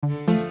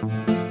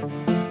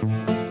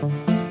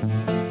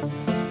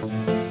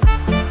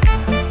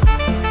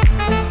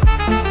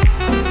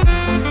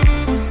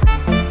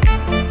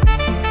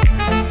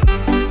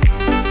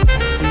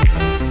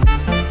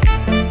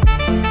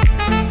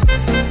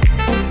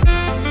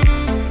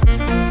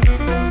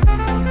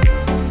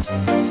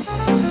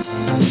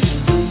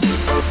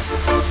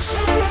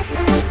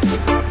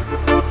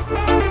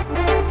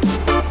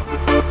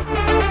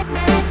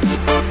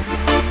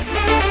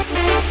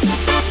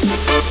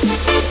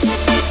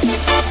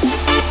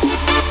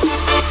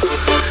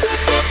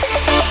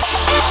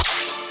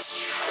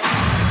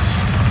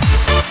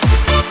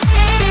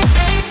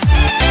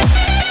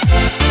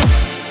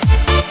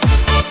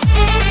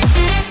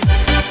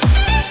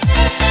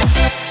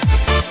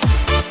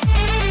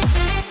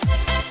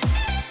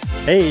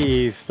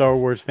Hey, Star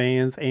Wars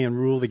fans and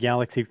Rule the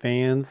Galaxy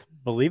fans.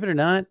 Believe it or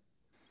not,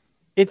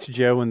 it's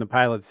Joe in the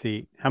pilot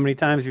seat. How many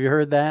times have you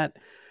heard that?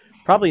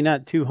 Probably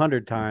not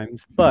 200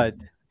 times, but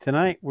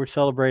tonight we're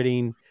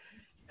celebrating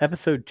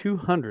episode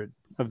 200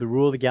 of the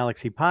Rule of the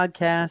Galaxy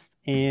podcast,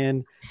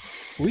 and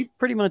we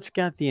pretty much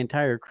got the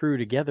entire crew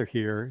together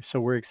here,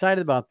 so we're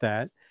excited about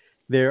that.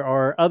 There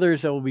are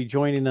others that will be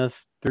joining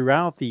us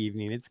throughout the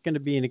evening. It's going to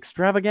be an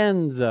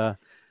extravaganza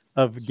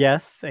of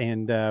guests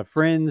and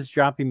friends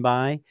dropping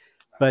by.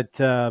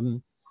 But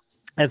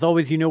as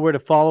always, you know where to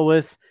follow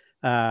us.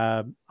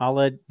 I'll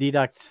let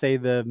D-Doc say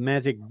the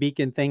magic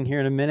beacon thing here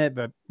in a minute,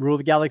 but Rule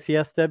the Galaxy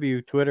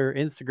SW, Twitter,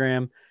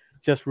 Instagram,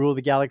 just Rule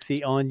the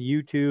Galaxy on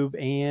YouTube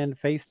and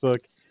Facebook.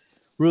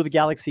 Rule the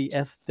Galaxy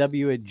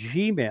SW at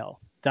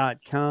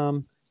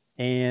gmail.com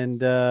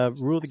and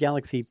Rule the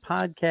Galaxy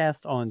podcast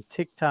on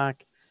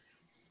TikTok.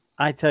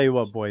 I tell you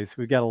what, boys,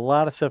 we've got a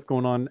lot of stuff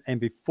going on. And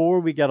before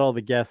we got all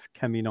the guests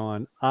coming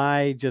on,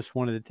 I just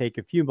wanted to take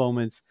a few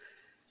moments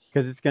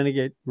because it's going to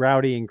get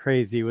rowdy and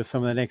crazy with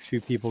some of the next few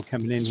people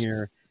coming in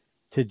here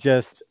to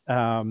just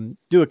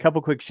do a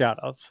couple quick shout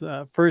outs.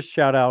 First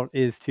shout out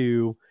is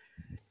to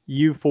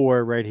you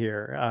four right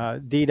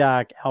here,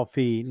 D-Doc,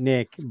 Alfie,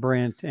 Nick,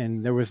 Brent,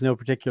 and there was no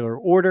particular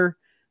order.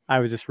 I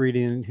was just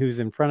reading who's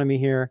in front of me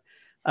here.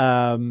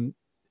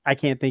 I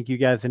can't thank you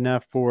guys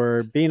enough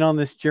for being on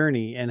this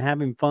journey and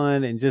having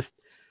fun and just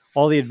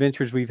all the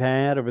adventures we've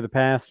had over the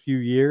past few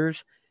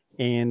years.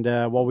 And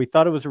while we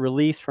thought it was a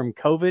release from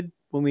COVID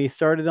when we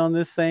started on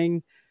this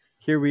thing,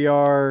 here we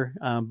are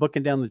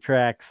booking down the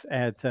tracks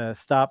at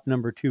stop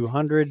number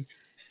 200.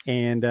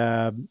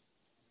 And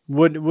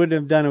wouldn't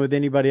have done it with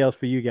anybody else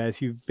but you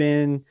guys. You've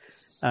been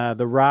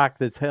the rock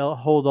that's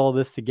hold all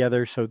this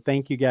together. So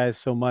thank you guys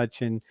so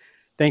much. And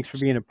thanks for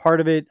being a part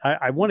of it.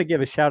 I want to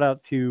give a shout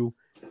out to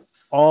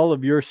all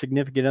of your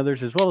significant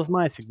others, as well as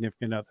my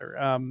significant other,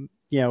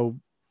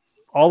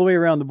 all the way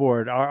around the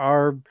board.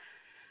 Our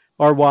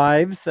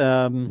wives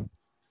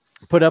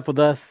put up with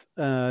us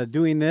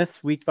doing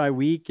this week by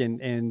week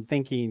and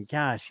thinking,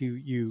 gosh,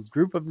 you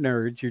group of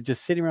nerds, you're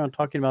just sitting around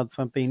talking about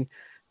something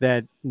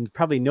that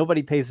probably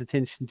nobody pays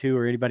attention to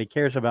or anybody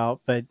cares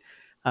about. But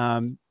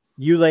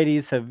you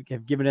ladies have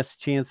given us a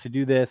chance to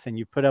do this, and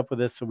you put up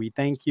with us. So we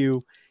thank you.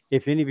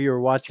 If any of you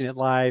are watching it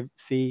live,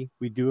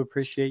 we do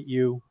appreciate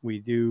you. We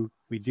do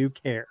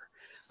care.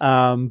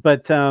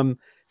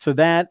 So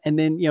that, and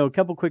then, a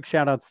couple quick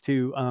shout outs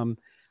to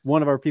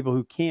one of our people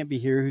who can't be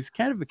here, who's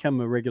kind of become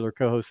a regular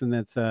co-host, and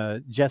that's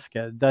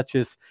Jessica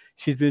Duchess.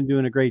 She's been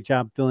doing a great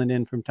job filling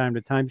in from time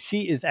to time.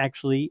 She is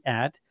actually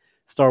at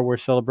Star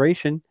Wars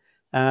Celebration,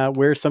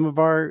 where some of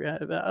our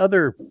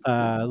other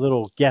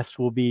little guests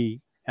will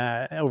be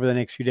over the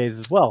next few days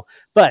as well.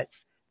 But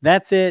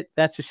that's it.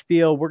 That's a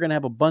spiel. We're going to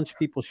have a bunch of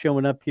people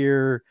showing up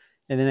here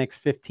in the next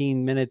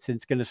 15 minutes.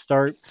 It's going to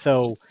start.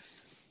 So,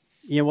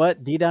 you know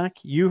what, D-Doc,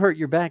 you hurt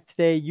your back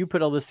today. You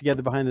put all this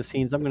together behind the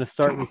scenes. I'm going to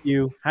start with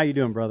you. How you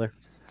doing, brother?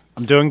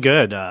 I'm doing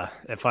good.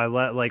 If I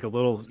let like a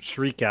little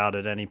shriek out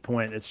at any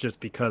point, it's just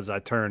because I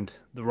turned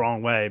the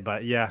wrong way.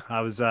 But yeah, I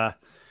was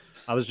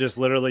just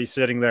literally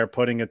sitting there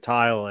putting a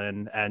tile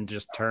in and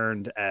just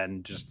turned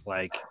and just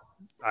like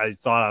I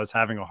thought I was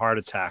having a heart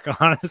attack.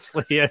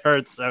 Honestly, it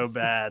hurt so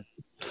bad.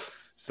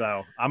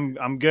 So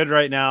I'm good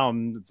right now.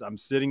 I'm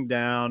sitting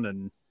down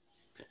and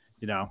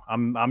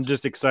I'm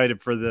just excited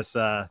for this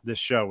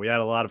show. We had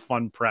a lot of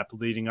fun prep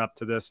leading up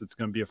to this. It's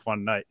going to be a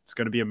fun night. It's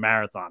going to be a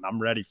marathon. I'm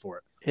ready for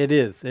it. It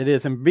is.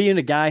 And being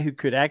a guy who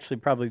could actually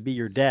probably be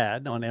your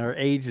dad on our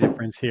age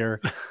difference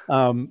here,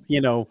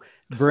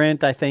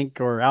 Brent, I think,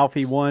 or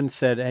Alfie one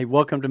said, "Hey,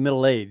 welcome to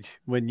middle age."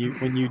 When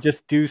you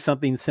just do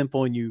something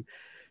simple and you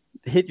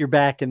hit your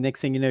back, and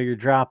next thing you know, you're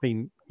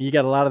dropping. You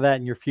got a lot of that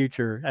in your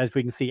future, as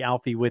we can see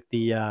Alfie with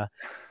the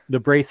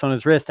brace on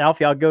his wrist.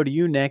 Alfie, I'll go to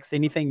you next.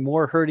 Anything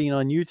more hurting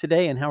on you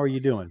today, and how are you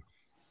doing?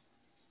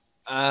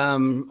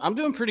 I'm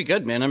doing pretty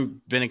good, man.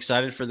 I've been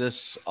excited for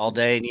this all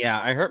day. And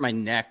yeah, I hurt my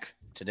neck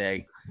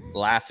today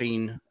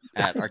laughing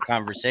at our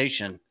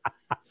conversation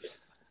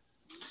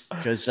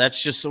because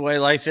that's just the way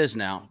life is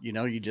now.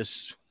 You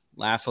just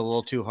laugh a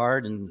little too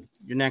hard and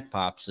your neck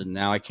pops, and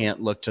now I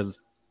can't look to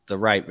the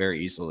right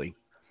very easily.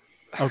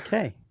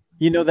 Okay.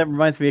 That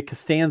reminds me of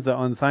Costanza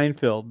on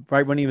Seinfeld,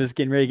 right when he was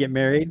getting ready to get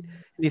married.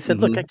 And he said,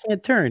 "Look, I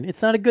can't turn.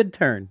 It's not a good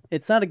turn.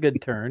 It's not a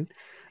good turn."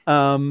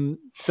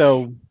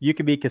 So you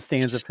can be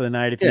Costanza for the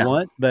night if you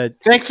want, but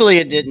thankfully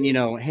it didn't,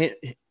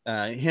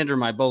 hinder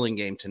my bowling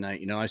game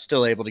tonight. I was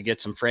still able to get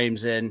some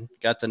frames in,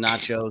 got the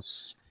nachos.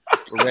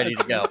 We're ready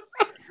to go.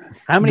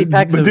 How many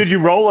packs? But did you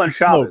roll on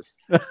Shabbos?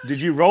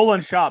 Did you roll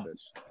on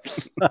Shabbos?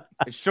 It's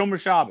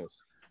Shomer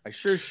Shabbos. I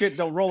sure shit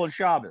don't roll on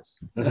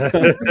Shabbos.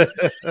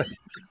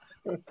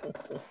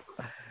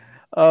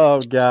 Oh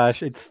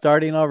gosh, it's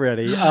starting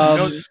already.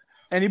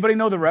 Anybody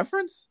know the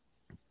reference?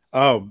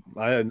 Oh,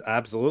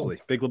 absolutely.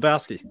 Big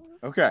Lebowski.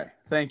 Okay,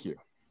 thank you,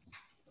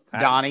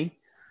 Donnie.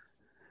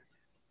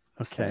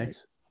 Okay.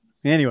 Nice.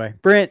 Anyway,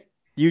 Brent,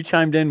 you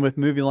chimed in with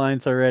movie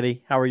lines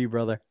already. How are you,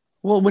 brother?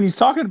 Well, when he's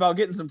talking about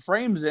getting some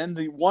frames in,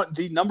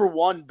 the number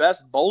one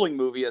best bowling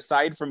movie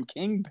aside from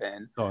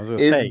Kingpin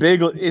is Big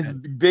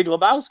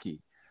Lebowski.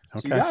 Okay.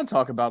 So you got to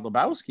talk about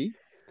Lebowski.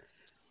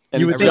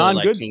 And you John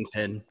really like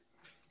Kingpin.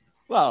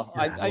 Well,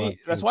 yeah,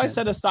 that's why I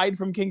said aside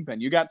from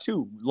Kingpin. You got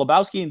two,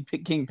 Lebowski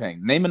and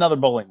Kingpin. Name another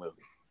bowling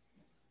movie.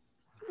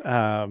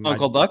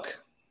 Uncle Buck.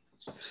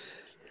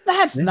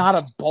 That's not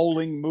a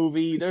bowling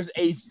movie. There's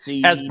a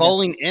scene. Has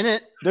bowling in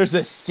it. There's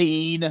a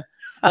scene.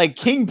 Like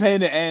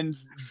Kingpin and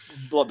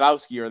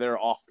Lebowski are there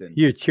often.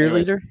 You a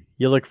cheerleader? Anyways.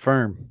 You look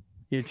firm.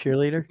 You a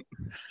cheerleader?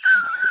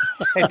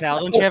 Hey, pal,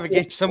 don't you have a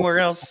game somewhere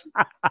else?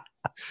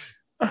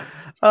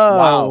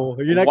 Wow.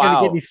 You're not going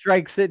to get any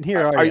strikes sitting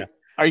here, are you?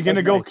 Are you going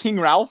to go King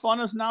Ralph on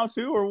us now,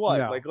 too, or what?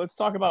 No. Like, let's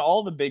talk about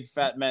all the big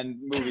fat men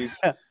movies.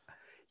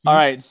 All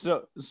right,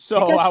 so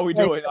how are we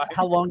doing?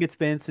 How long it's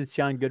been since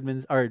John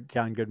Goodman?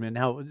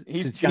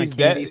 He's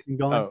dead. Been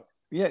going? Oh,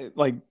 yeah,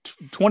 like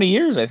 20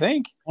 years, I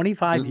think.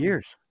 25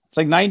 years. It's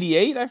like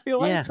 98, I feel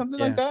like, something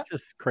like that.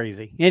 Just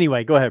crazy.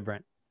 Anyway, go ahead,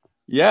 Brent.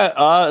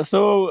 Yeah,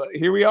 so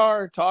here we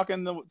are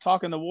talking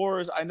the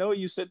wars. I know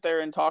you sit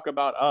there and talk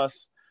about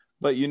us,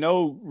 but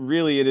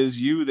really it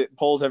is you that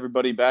pulls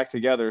everybody back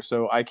together.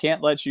 So I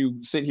can't let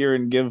you sit here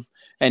and give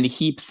and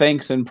heap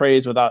thanks and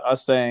praise without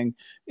us saying,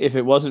 if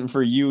it wasn't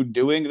for you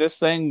doing this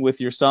thing with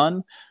your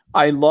son.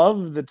 I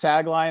love the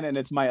tagline, and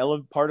it's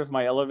part of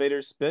my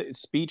elevator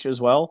speech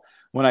as well.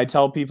 When I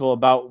tell people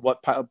about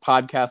what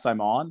podcast I'm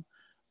on,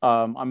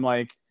 I'm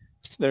like,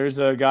 there's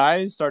a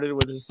guy started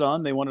with his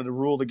son. They wanted to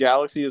rule the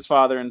galaxy as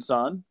father and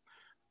son,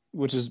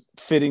 which is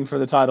fitting for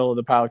the title of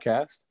the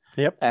podcast.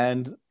 Yep.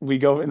 And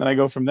then I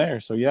go from there.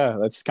 So yeah,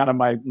 that's kind of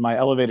my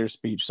elevator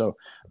speech. So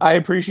I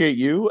appreciate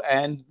you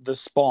and the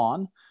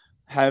Spawn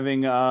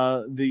having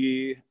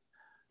the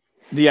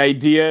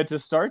idea to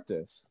start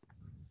this.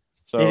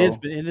 So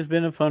it has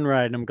been a fun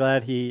ride. I'm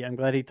glad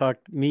he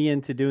talked me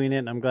into doing it.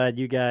 And I'm glad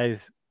you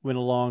guys went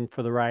along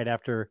for the ride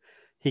after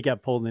he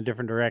got pulled in a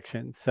different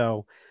direction.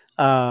 So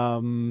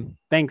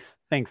thanks,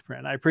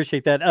 Brent. I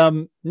appreciate that.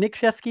 Nick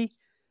Shesky,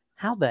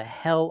 how the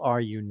hell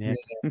are you, Nick?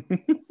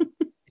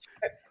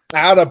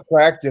 Out of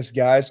practice,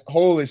 guys.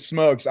 Holy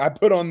smokes. I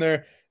put on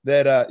there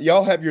that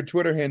y'all have your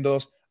Twitter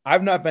handles.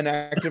 I've not been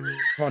active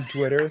on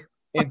Twitter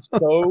in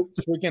so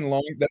freaking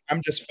long that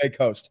I'm just fake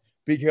host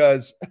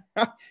because,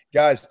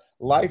 guys,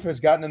 life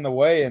has gotten in the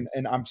way, and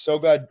I'm so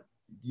glad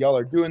y'all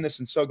are doing this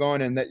and so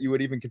going, and that you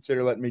would even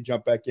consider letting me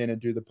jump back in and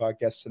do the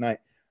podcast tonight.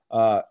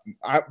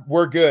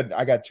 We're good.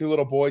 I got two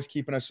little boys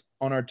keeping us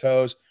on our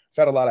toes.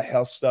 We've had a lot of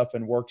health stuff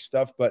and work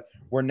stuff, but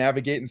we're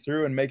navigating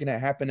through and making it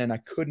happen, and I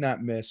could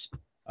not miss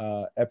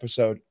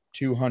episode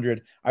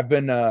 200. I've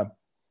been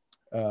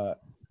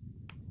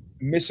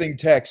missing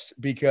text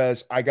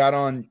because I got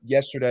on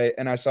yesterday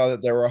and I saw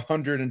that there were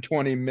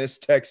 120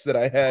 missed texts that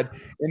I had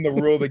in the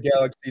Rule of the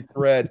Galaxy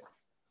thread,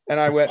 and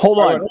I went, hold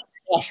on, oh,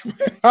 gosh,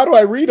 how do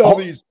I read all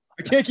these?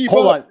 I can't keep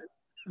hold up. On.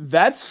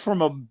 That's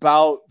from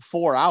about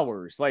 4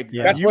 hours. Like,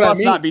 yeah. You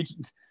must not be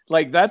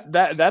like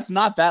that's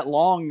not that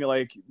long.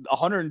 Like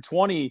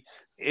 120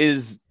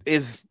 is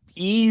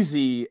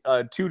easy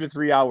 2 to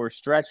 3 hour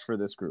stretch for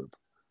this group.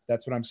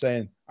 That's what I'm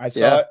saying. I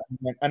saw it,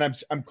 and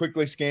I'm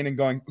quickly scanning,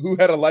 going, who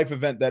had a life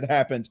event that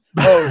happened?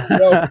 Oh,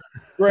 no,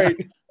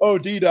 great. Oh,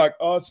 D-Doc,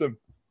 awesome.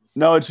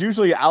 No, it's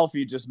usually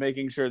Alfie just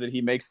making sure that he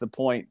makes the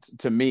point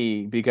to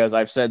me because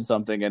I've said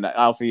something, and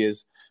Alfie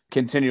is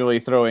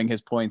continually throwing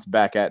his points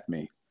back at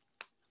me.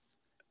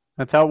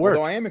 That's how it works.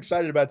 Although I am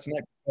excited about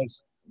tonight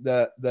because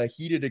the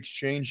heated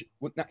exchange,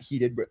 not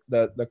heated, but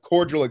the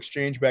cordial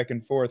exchange back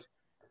and forth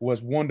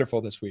was wonderful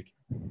this week.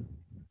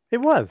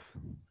 It was.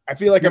 I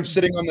feel like I'm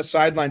sitting on the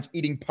sidelines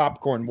eating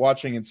popcorn,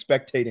 watching and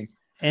spectating.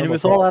 And it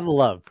was all out of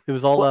love. It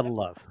was all out of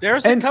love.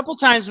 There's a couple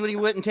times when he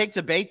wouldn't take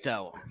the bait,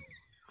 though.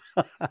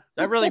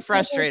 That really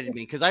frustrated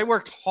me because I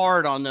worked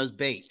hard on those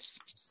baits.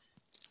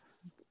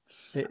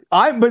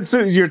 But so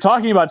you're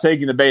talking about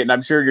taking the bait, and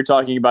I'm sure you're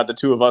talking about the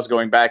two of us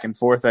going back and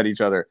forth at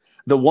each other.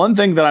 The one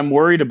thing that I'm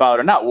worried about,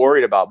 or not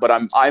worried about, but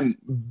I'm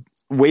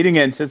waiting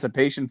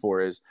anticipation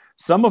for is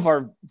some of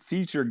our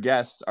featured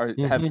guests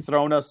have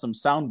thrown us some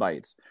sound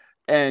bites,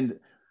 and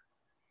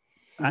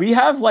we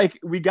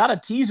got a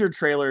teaser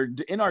trailer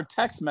in our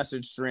text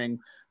message string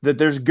that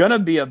there's gonna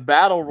be a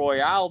battle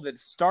royale that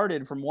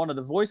started from one of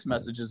the voice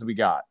messages we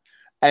got.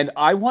 And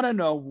I want to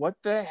know what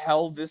the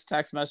hell this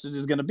text message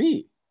is going to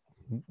be.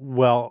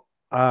 Well,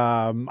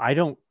 I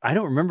don't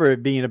remember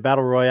it being a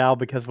battle royale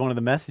because of one of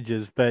the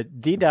messages,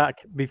 but D-Doc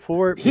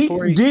before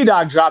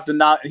D-Doc dropped a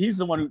knot. He's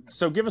the one who.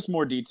 So give us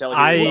more detail.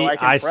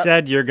 I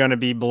said you're going to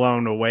be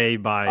blown away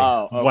by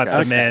what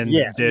the men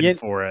did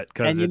for it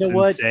because it's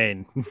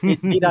insane.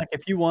 D-Doc,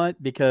 if you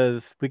want,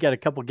 because we got a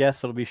couple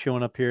guests that'll be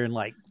showing up here in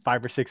like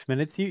 5 or 6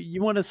 minutes.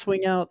 You want to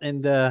swing out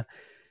and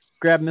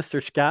grab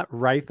Mr. Scott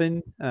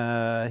Ryfun,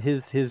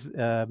 his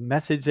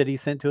message that he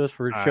sent to us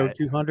for show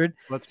 200.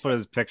 Let's put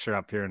his picture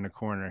up here in the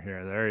corner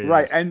here. There he is.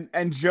 Right,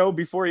 and Joe,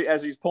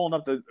 as he's pulling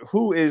up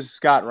who is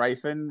Scott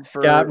Ryfun?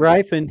 Scott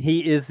Ryfun,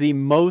 he is the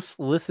most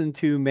listened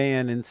to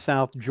man in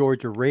South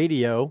Georgia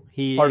radio.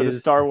 He part of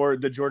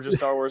the Georgia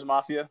Star Wars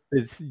Mafia.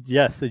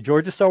 Yes, the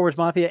Georgia Star Wars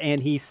Mafia,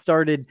 and he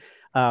started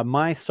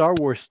My Star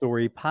Wars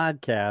Story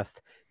podcast.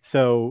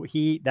 So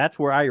that's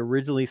where I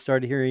originally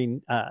started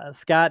hearing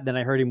Scott. Then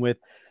I heard him with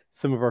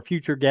some of our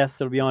future guests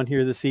that'll be on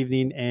here this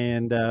evening,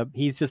 and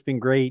he's just been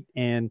great.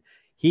 And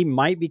he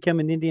might be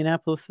coming to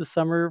Indianapolis this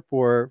summer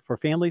for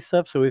family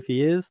stuff. So if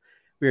he is,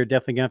 we are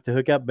definitely gonna have to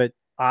hook up. But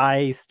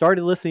I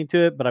started listening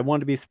to it, but I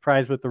wanted to be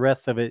surprised with the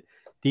rest of it.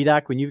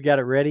 D-Doc, when you've got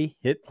it ready,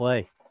 hit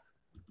play.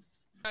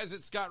 Guys,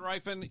 it's Scott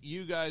Ryfun.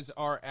 You guys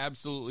are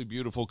absolutely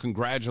beautiful.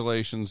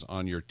 Congratulations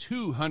on your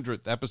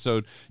 200th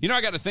episode. You know,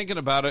 I got to thinking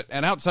about it,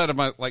 and outside of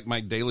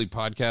my daily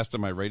podcast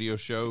and my radio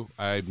show,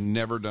 I've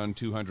never done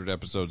 200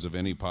 episodes of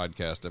any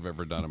podcast I've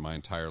ever done in my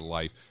entire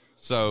life.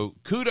 So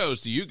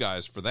kudos to you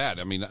guys for that.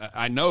 I mean,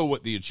 I know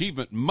what the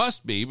achievement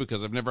must be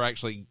because I've never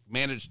actually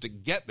managed to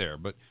get there,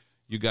 but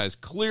you guys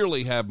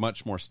clearly have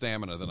much more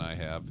stamina than I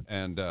have,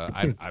 and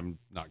I'm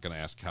not going to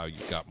ask how you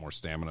got more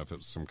stamina, if it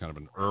was some kind of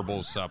an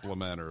herbal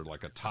supplement or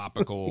like a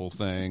topical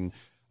thing.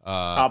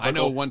 I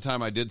know one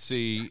time I did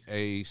see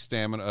a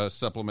stamina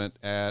supplement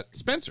at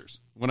Spencer's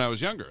when I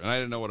was younger, and I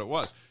didn't know what it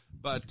was.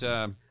 But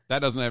that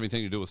doesn't have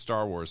anything to do with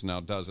Star Wars now,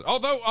 does it?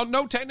 Although,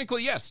 no,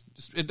 technically, yes,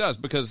 it does,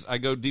 because I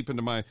go deep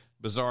into my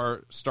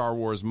bizarre Star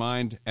Wars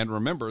mind and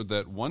remember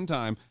that one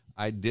time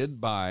I did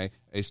buy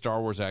a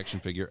Star Wars action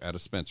figure at a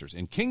Spencer's.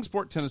 In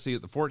Kingsport, Tennessee,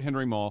 at the Fort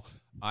Henry Mall,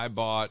 I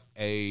bought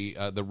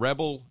the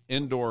Rebel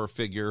indoor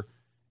figure,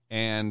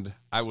 and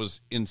I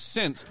was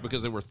incensed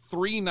because they were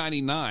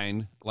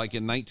 $3.99 like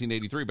in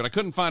 1983, but I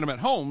couldn't find them at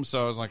home,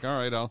 so I was like, all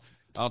right,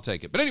 I'll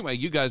take it. But anyway,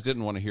 you guys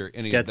didn't want to hear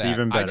any of that.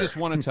 Even better. I just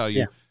want to tell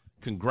you,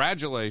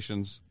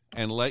 congratulations,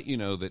 and let you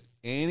know that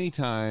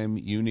anytime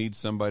you need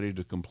somebody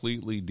to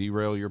completely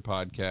derail your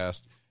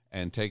podcast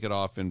and take it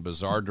off in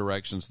bizarre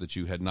directions that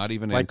you had not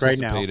even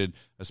anticipated,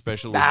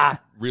 especially with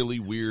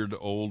really weird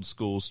old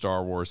school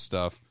Star Wars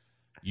stuff,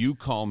 you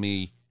call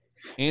me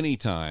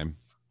anytime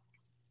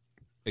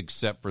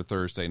except for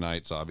Thursday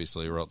nights,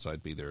 obviously, or else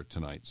I'd be there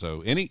tonight.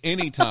 So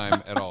any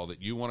time at all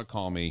that you want to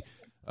call me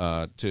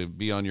to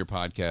be on your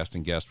podcast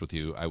and guest with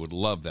you, I would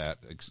love that,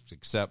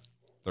 except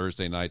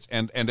Thursday nights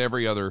and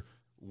every other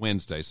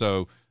Wednesday.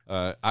 So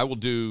I will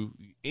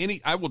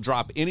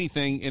drop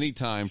anything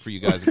anytime for you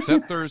guys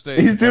except Thursday.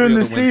 He's doing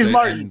the Steve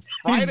Martin.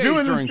 He's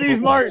doing the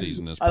Steve Martin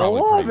season is probably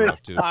I love pretty it.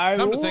 rough too.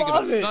 Come to think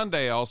of it,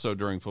 Sunday also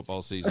during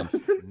football season,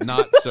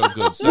 not so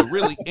good. So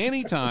really,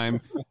 anytime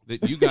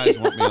that you guys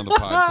want me on the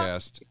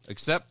podcast,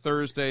 except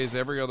Thursdays,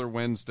 every other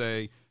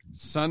Wednesday,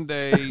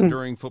 Sunday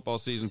during football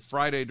season,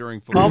 Friday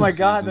during football season. Oh my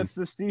God, that's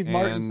the Steve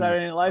Martin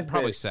Saturday Night Live.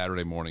 Probably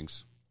Saturday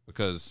mornings,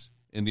 because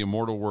in the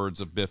immortal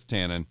words of Biff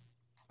Tannen,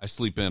 I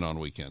sleep in on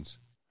weekends.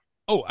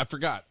 Oh, I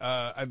forgot.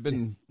 I've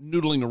been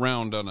noodling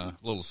around on a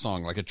little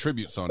song, like a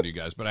tribute song to you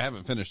guys, but I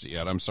haven't finished it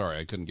yet. I'm sorry.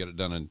 I couldn't get it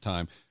done in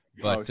time.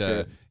 But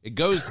it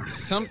goes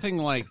something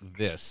like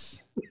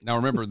this. Now,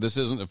 remember, this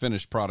isn't a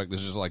finished product.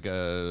 This is like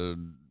a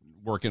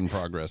work in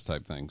progress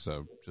type thing.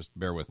 So just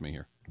bear with me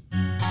here.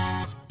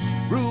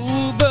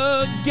 Rule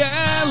the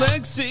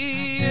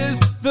Galaxy is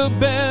the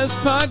best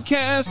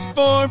podcast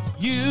for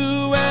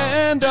you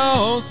and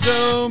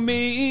also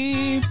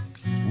me.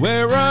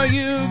 Where are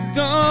you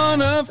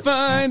gonna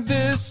find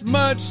this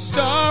much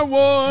Star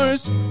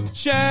Wars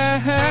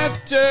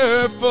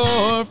chatter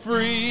for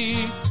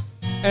free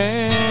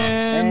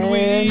and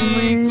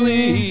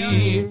weekly?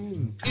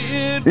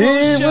 It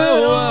will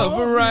show up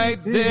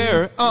right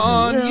there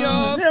on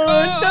your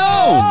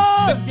phone.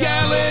 The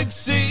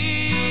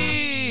Galaxy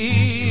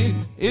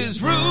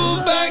is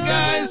ruled by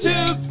guys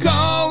who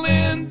call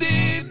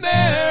Indy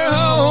their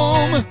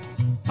home.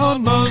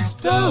 On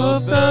most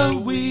of the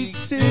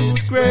weeks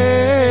it's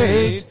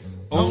great,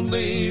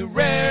 only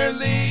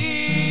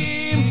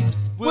rarely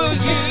will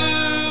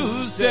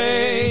you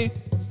say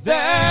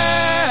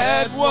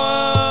that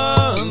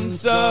one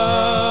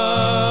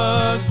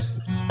sucked.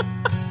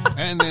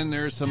 And then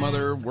there's some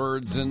other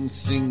words and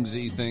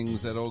singsy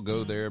things that'll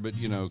go there, but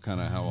you know kind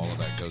of how all of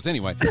that goes.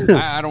 Anyway,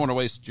 I don't want to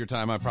waste your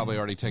time. I've probably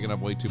already taken up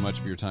way too much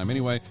of your time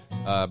anyway,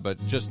 but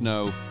just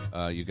know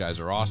you guys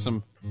are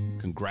awesome.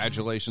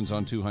 Congratulations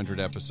on 200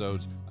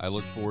 episodes. I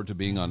look forward to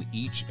being on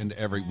each and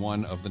every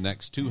one of the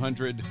next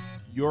 200.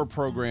 Your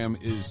program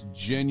is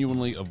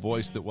genuinely a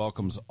voice that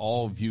welcomes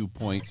all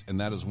viewpoints,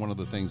 and that is one of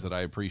the things that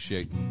I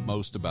appreciate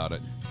most about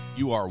it.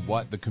 You are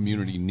what the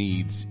community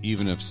needs,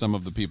 even if some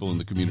of the people in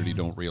the community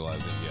don't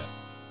realize it yet.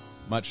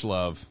 Much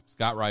love.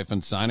 Scott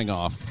Ryfun signing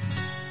off.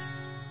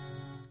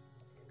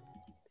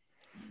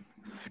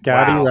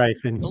 Scotty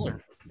Ryfun.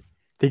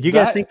 Did you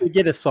guys think we'd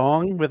get a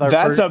song with our?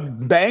 That's a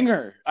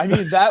banger. I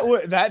mean,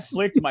 that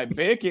flicked my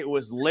bick. It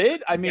was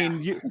lit. I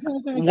mean,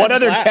 what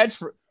other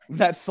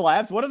that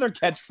slapped? What other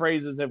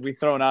catchphrases have we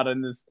thrown out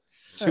in this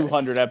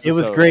 200 episodes? It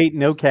was great.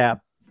 No cap.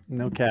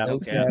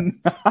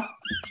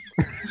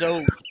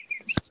 So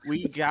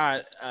we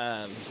got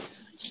a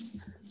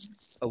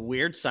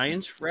Weird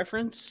Science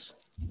reference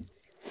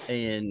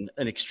and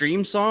an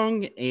Extreme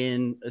song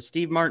and a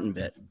Steve Martin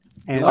bit.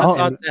 And,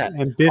 and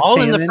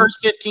all in the first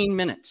 15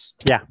 minutes.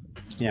 Yeah.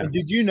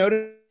 Did you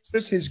notice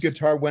his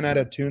guitar went out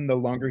of tune the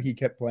longer he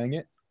kept playing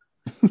it?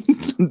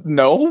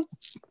 No,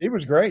 it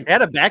was great. He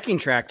had a backing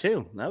track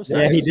too. That was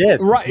nice. He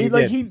did. Right,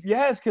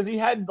 because he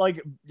had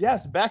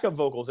backup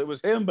vocals. It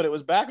was him, but it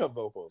was backup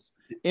vocals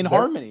in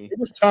harmony. It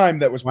was time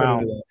that was put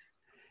into that.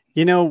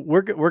 You know,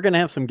 we're gonna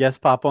have some guests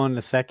pop on in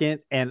a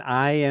second, and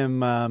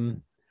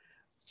I'm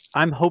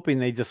hoping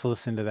they just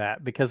listen to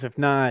that, because if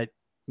not,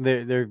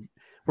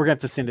 we're gonna have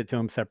to send it to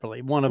them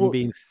separately. One of them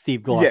being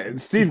Steve Glosson. Yeah,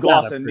 Steve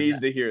Glosson needs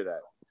to hear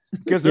that,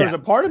 because there was a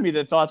part of me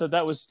that thought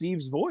that was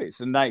Steve's voice,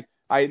 and I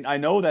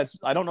know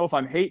I don't know if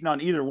I'm hating on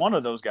either one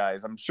of those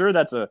guys. I'm sure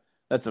that's a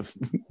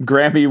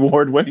Grammy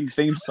Award winning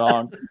theme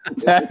song.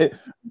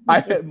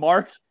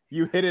 Mark,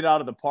 you hit it out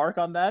of the park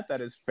on that.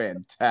 That is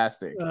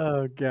fantastic.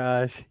 Oh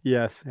gosh,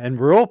 yes. And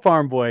Rural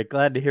Farm Boy,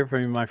 glad to hear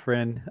from you, my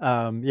friend.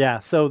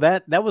 So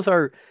that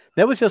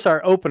was just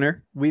our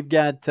opener. We've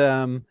got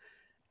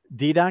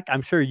D-Doc.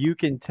 I'm sure you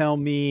can tell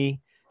me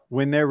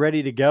when they're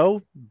ready to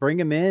go. Bring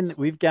them in.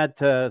 We've got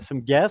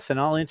some guests, and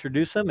I'll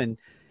introduce them. And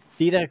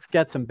D-Doc's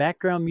got some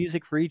background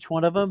music for each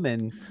one of them.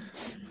 And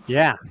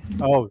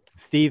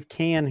Steve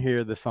can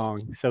hear the song,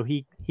 so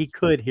he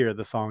could hear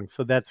the song.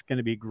 So that's going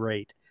to be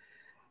great.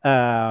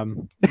 I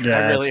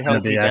really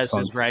hope he does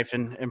his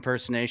Ryfun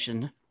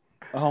impersonation.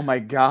 Oh my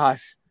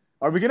gosh.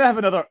 Are we going to have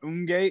another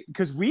Umgate?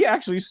 Because we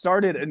actually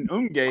started an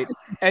Umgate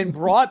and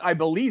brought, I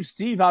believe,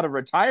 Steve out of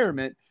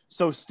retirement.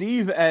 So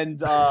Steve and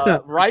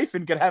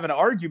Ryfun could have an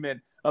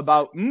argument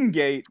about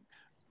Umgate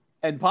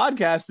and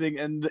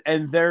podcasting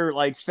and their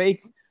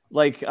fake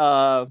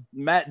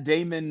Matt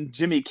Damon,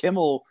 Jimmy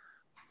Kimmel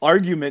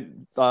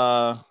argument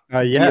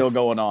deal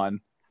going on.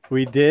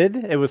 We did.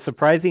 It was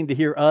surprising to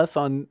hear us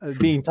on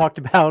being talked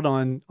about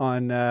on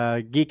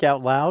Geek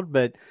Out Loud,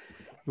 but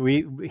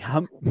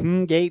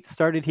Gate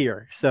started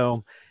here.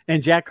 So,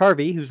 and Jack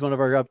Harvey, who's one of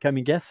our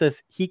upcoming guests,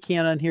 says he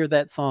can't unhear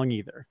that song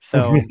either.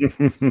 So,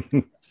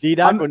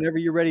 D-Doc, whenever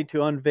you're ready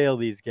to unveil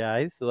these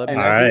guys,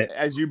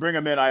 as you bring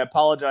them in, I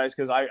apologize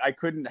because I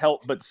couldn't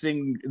help but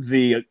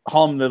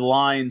hum the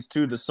lines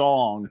to the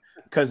song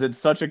because it's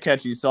such a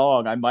catchy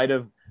song. I might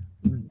have.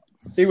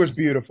 It was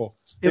beautiful.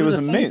 It was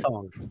amazing.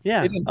 Song.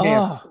 Yeah.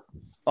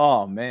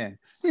 Oh man.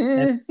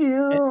 And I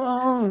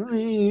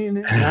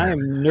am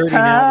nerding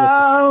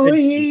out with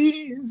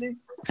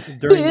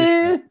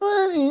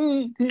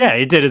Yeah,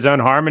 he did his own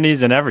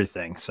harmonies and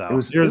everything. So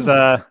here's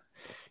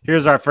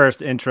our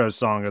first intro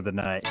song of the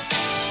night.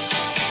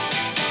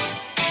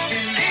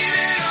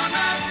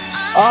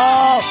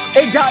 Oh,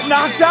 it got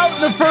knocked out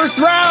in the first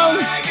round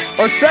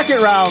or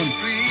second round.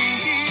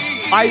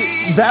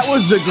 That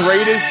was the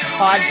greatest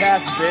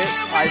podcast bit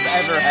I've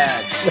ever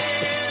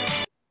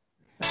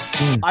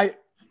had.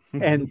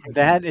 And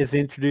that is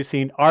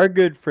introducing our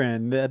good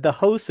friend, the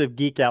host of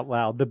Geek Out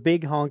Loud, the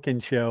Big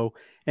Honkin' Show,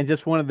 and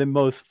just one of the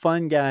most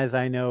fun guys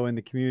I know in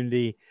the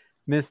community,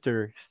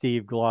 Mr.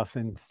 Steve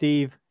Glosson.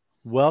 Steve,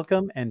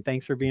 welcome, and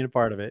thanks for being a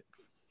part of it.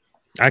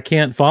 I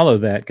can't follow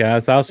that,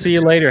 guys. I'll see you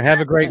later.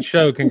 Have a great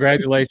show.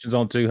 Congratulations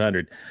on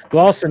 200.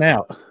 Glosson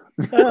out.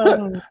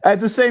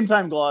 At the same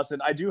time, Glosson,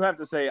 I do have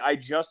to say I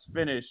just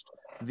finished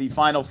the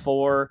final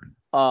 4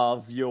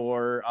 of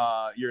your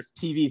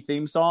TV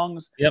theme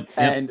songs. Yep.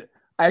 And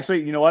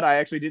actually, you know what? I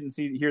actually didn't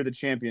hear the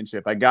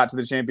championship. I got to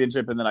the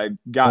championship and then I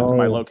got to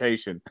my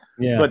location.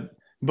 Yeah.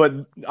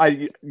 But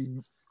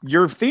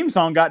your theme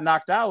song got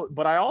knocked out.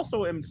 But I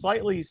also am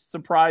slightly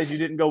surprised you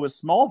didn't go with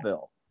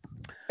Smallville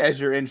as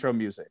your intro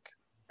music.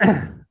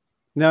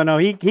 No,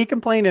 he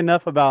complained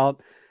enough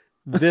about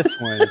this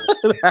one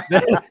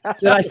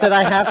that I said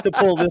I have to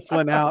pull this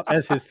one out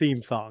as his theme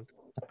song.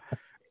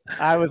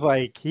 I was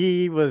like,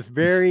 it was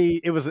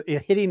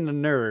hitting the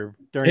nerve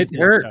during it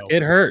hurt.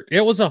 It hurt.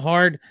 It was a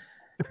hard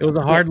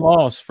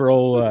loss for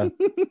old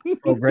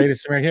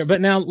Greatest American.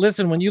 But now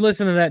listen, when you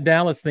listen to that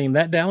Dallas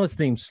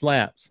theme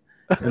slaps.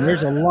 And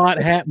there's a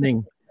lot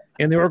happening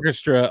in the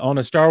orchestra on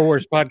a Star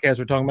Wars podcast.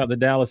 We're talking about the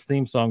Dallas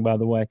theme song, by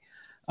the way.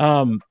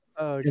 And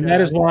that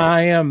is why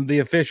I am the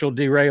official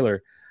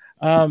derailer.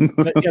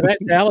 But yeah, that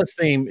Dallas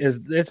theme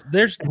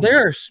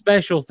there are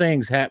special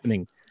things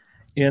happening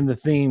in the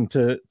theme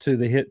to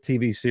the hit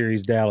TV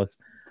series Dallas.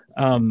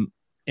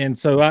 And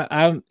so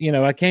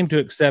I came to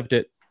accept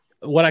it.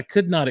 What I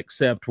could not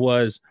accept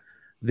was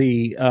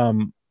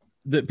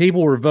that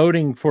people were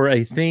voting for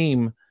a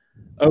theme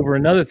over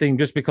another theme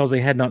just because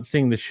they had not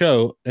seen the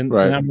show, and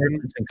I'm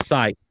referencing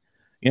Sight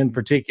in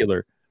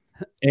particular.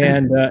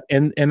 And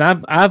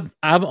I've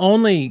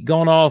only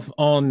gone off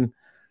on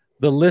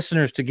the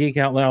listeners to Geek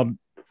Out Loud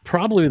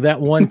probably that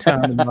one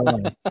time in my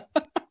life.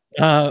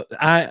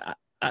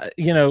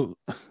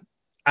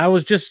 I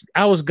was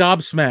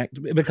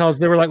gobsmacked because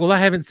they were like, well, I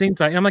haven't seen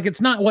Sight. I'm like,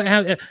 it's not what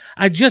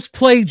I just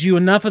played you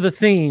enough of the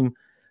theme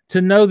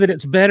to know that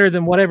it's better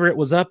than whatever it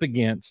was up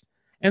against.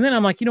 And then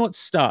I'm like, you know what?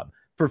 Stop.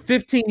 For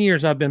 15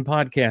 years, I've been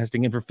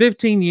podcasting. And for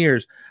 15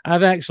 years,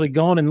 I've actually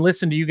gone and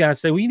listened to you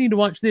guys say, well, you need to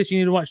watch this. You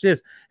need to watch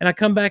this. And I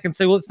come back and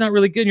say, well, it's not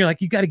really good. And you're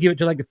like, you got to give it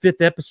to like the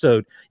 5th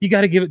episode. You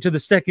got to give it to the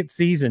 2nd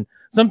season.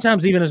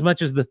 Sometimes even as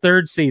much as the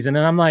 3rd season.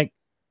 And I'm like,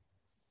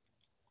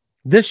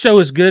 this show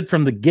is good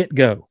from the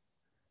get-go.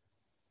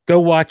 Go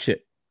watch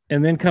it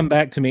and then come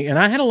back to me. And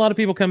I had a lot of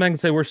people come back and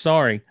say, we're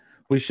sorry.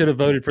 We should have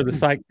voted for the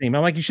Psych theme.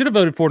 I'm like, you should have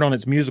voted for it on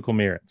its musical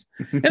merits.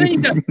 And then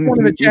you got one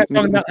in the chat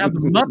talking about how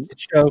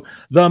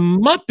the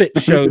Muppet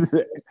Show is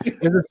a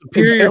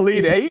superior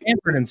Elite Eight,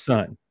 Sanford and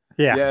Son.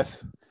 Yeah.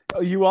 Yes.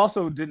 You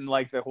also didn't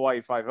like that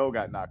Hawaii Five-0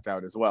 got knocked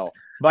out as well.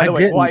 By the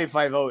way, Hawaii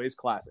Five-0 is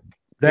classic.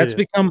 That's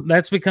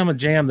become a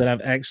jam that I've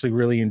actually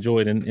really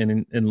enjoyed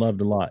and loved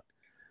a lot.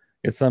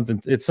 It's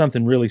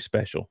something really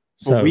special.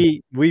 So well,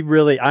 we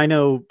really, I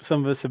know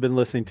some of us have been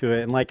listening to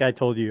it, and like I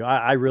told you,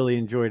 I really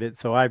enjoyed it.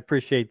 So I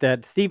appreciate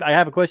that. Steve, I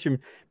have a question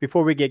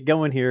before we get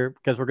going here,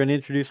 because we're going to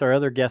introduce our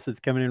other guest that's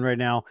coming in right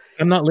now.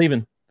 I'm not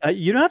leaving.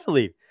 You don't have to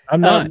leave.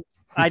 I'm not.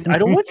 I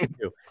don't want you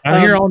to.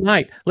 I'm here all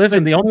night.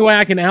 Listen, the only way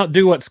I can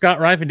outdo what Scott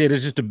Ryfun did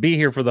is just to be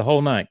here for the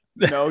whole night.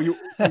 No, you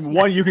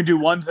can do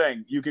one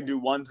thing. You can do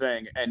one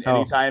thing, and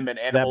anytime an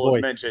animal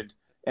is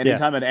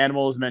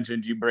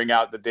mentioned, you bring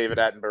out the David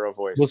Attenborough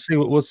voice.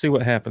 We'll see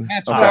what happens.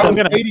 I'm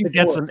gonna have to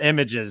get some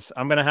images.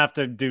 I'm gonna have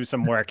to do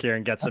some work here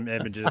and get some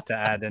images to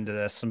add into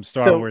this. Some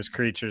Star Wars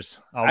creatures.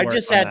 I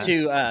just had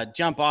to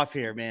jump off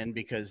here, man,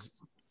 because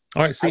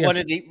all right, I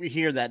wanted to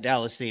hear that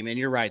Dallas theme, and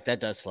you're right, that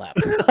does slap.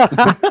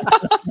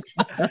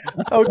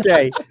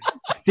 Okay,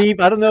 Steve,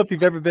 I don't know if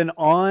you've ever been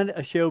on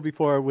a show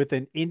before with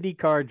an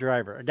IndyCar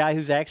driver, a guy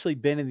who's actually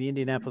been in the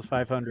Indianapolis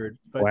 500.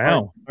 But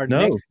wow, our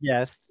next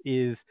guest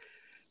is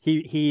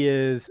he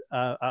is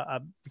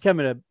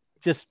becoming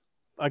just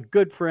a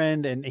good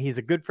friend, and he's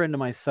a good friend to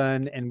my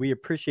son, and we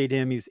appreciate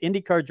him. He's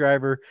IndyCar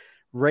driver,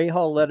 Ray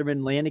Hall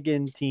Letterman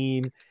Lanigan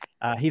team.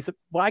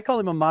 I call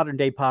him a modern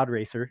day pod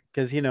racer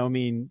because, you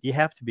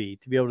have to be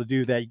able to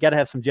do that. You got to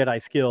have some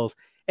Jedi skills.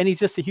 And he's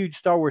just a huge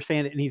Star Wars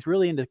fan, and he's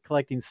really into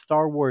collecting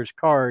Star Wars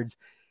cards.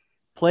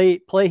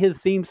 Play his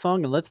theme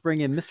song, and let's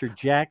bring in Mr.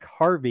 Jack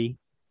Harvey.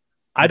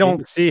 I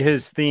don't see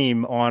his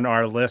theme on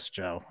our list,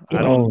 Joe. I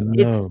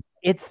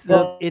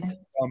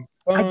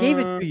gave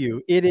it to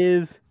you. It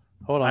is.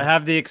 Hold on. I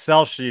have the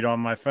Excel sheet on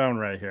my phone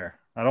right here.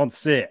 I don't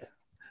see it.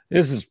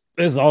 This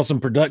is awesome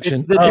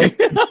production.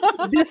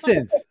 The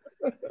distance.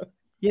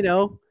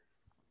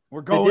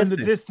 We're going the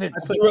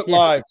distance. Do it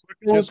live.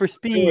 We're going for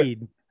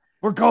speed.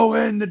 We're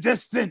going the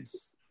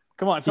distance.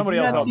 Come on, somebody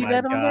else. See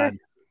that on there?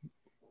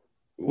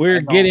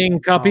 We're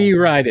getting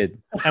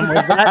copyrighted. And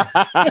was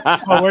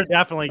that? We're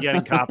definitely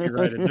getting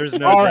copyrighted. There's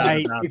no. All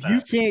right.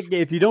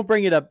 If you don't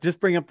bring it up, just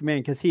bring up the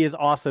man because he is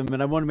awesome,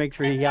 and I want to make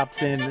sure he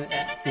hops in.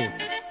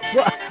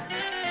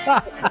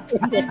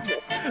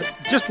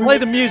 Just play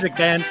the music,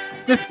 Dan.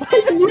 Just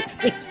play the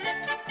music.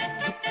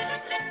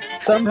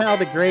 Somehow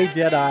the Gray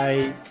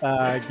Jedi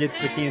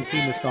gets the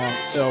Cantina song.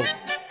 So,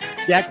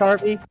 Jack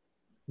Harvey,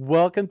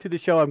 welcome to the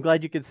show. I'm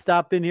glad you could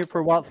stop in here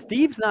for a while.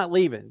 Steve's not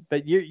leaving,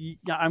 but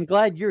I'm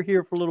glad you're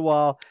here for a little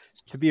while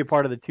to be a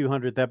part of the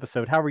 200th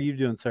episode. How are you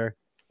doing, sir?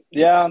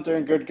 Yeah, I'm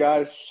doing good,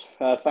 guys.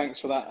 Thanks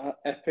for that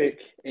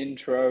epic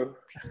intro.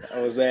 I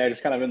was there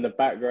just kind of in the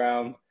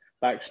background,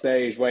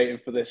 backstage, waiting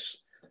for this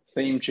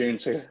theme tune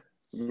to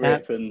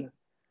rip. And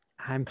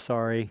I'm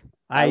sorry.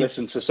 I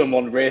listened to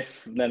someone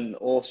riff, and then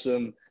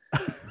awesome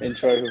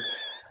intro,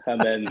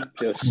 and then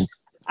just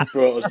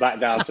brought us back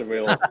down to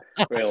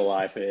real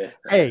life here.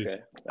 Hey, okay.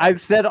 I've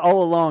said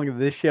all along that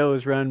this show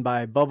is run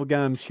by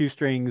bubblegum,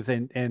 shoestrings,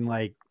 and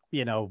like,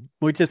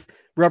 we're just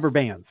rubber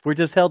bands. We're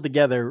just held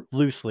together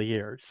loosely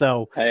here.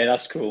 So hey,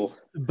 that's cool.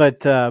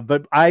 But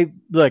I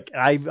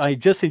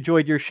just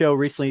enjoyed your show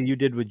recently you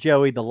did with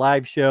Joey, the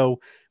live show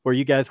where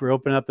you guys were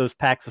opening up those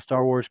packs of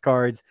Star Wars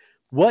cards.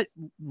 What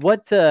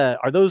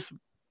are those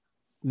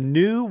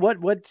new? What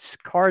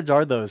cards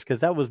are those? Because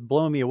that was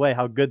blowing me away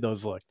how good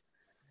those looked.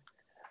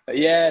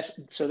 Yes,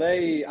 so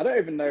I don't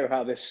even know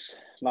how this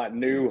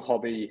new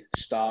hobby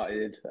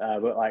started,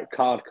 but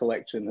card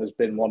collecting has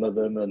been one of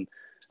them. And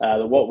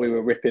what we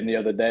were ripping the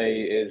other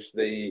day is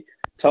the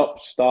top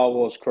Star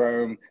Wars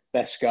Chrome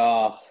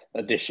Beskar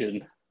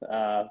edition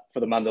for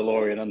the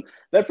Mandalorian, and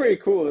they're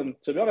pretty cool. And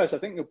to be honest, I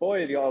think the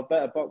boy got a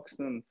better box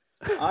than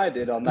I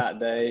did on that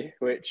day,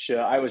 which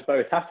I was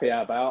both happy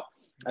about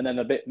and then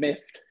a bit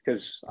miffed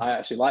because I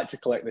actually like to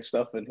collect this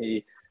stuff, and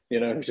he,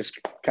 was just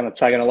kind of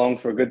tagging along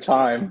for a good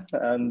time.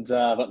 And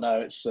but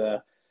no,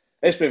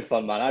 it's been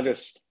fun, man.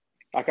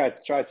 I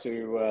try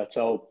to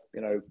tell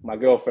my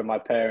girlfriend, my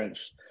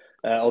parents,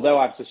 although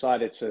I've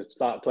decided to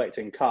start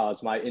collecting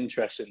cards, my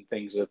interest in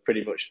things have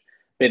pretty much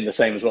been the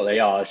same as what they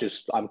are. It's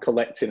just I'm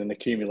collecting and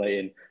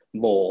accumulating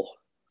more,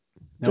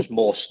 just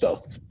more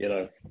stuff,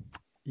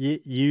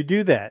 You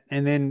do that,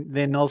 and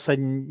then all of a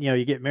sudden,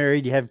 you get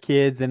married, you have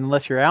kids, and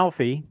unless you're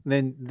Alfie,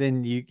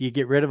 then you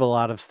get rid of a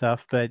lot of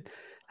stuff. But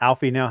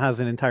Alfie now has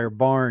an entire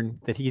barn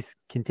that he's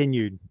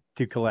continued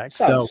to collect.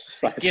 So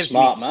it gives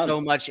me so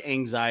much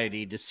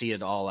anxiety to see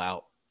it all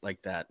out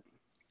like that.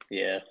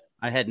 Yeah,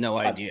 I had no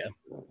idea.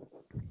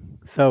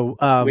 So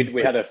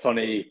we had a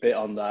funny bit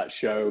on that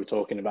show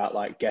talking about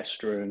like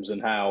guest rooms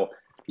and how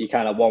you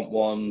kind of want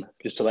one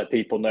just to let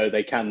people know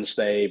they can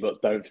stay,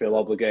 but don't feel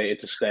obligated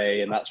to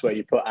stay. And that's where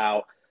you put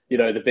out,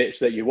 the bits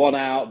that you want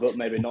out, but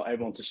maybe not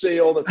everyone to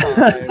see all the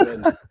time.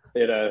 And,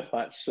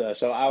 that's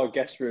so our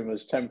guest room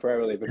has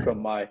temporarily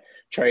become my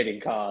trading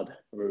card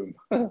room.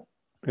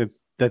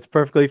 That's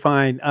perfectly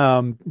fine.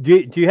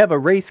 Do you have a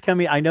race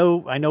coming? I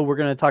know we're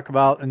going to talk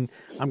about, and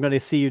I'm going to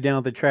see you down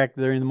at the track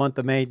during the month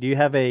of May. Do you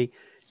have a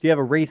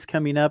race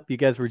coming up? You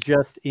guys were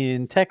just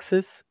in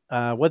Texas.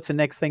 What's the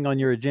next thing on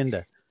your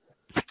agenda?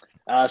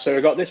 So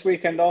we got this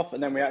weekend off,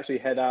 and then we actually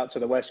head out to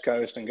the West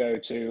Coast and go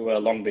to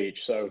Long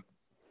Beach. So,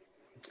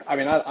 I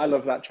mean, I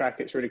love that track.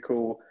 It's really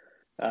cool.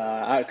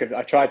 I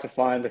tried to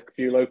find a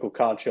few local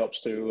card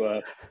shops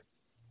to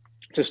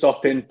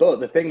stop in, but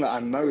the thing that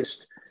I'm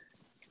most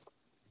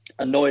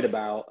annoyed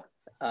about,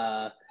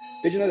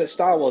 did you know that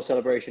Star Wars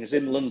Celebration is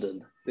in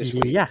London this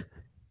week? Yeah.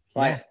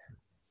 I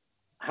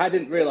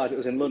didn't realize it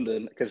was in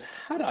London, because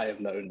had I have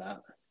known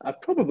that, I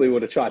probably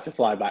would have tried to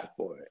fly back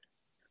for it.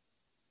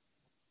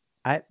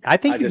 I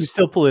think you can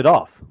still pull it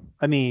off.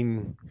 I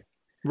mean,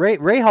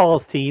 Ray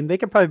Hall's team, they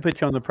could probably put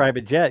you on the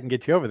private jet and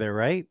get you over there,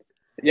 right?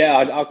 Yeah,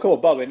 I'll call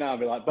Bobby now and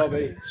be like,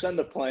 Bobby, send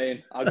a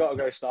plane. I've got to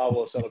go Star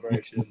Wars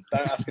Celebration.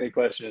 Don't ask any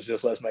questions.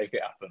 Just let's make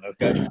it happen,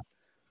 okay?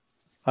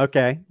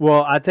 Okay.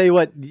 Well, I'll tell you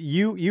what.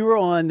 You were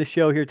on the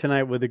show here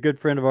tonight with a good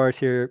friend of ours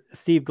here,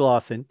 Steve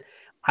Glosson.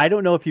 I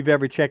don't know if you've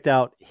ever checked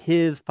out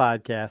his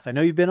podcast. I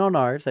know you've been on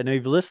ours. I know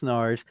you've listened to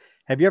ours.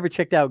 Have you ever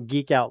checked out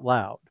Geek Out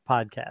Loud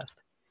podcast?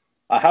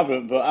 I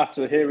haven't, but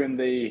after hearing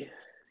the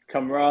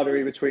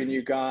camaraderie between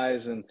you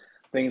guys and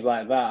things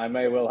like that, I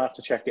may well have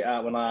to check it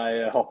out when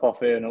I hop off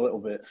here in a little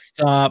bit.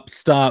 Stop.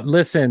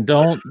 Listen,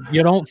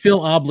 you don't feel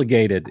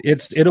obligated.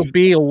 It'll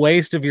be a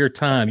waste of your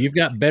time. You've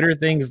got better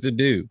things to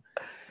do.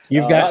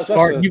 You've got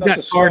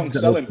a strong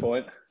selling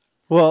point.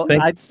 Well,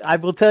 I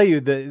will tell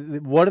you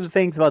that one of the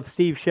things about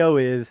Steve's show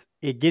is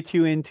it gets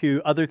you into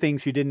other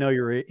things you didn't know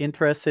you were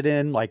interested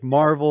in, like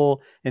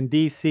Marvel and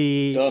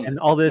DC and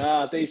all this.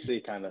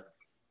 DC kind of.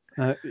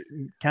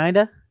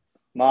 Kinda.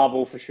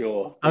 Marvel for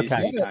sure. Okay.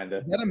 DC kind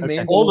of.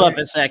 Okay. Hold up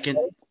a second.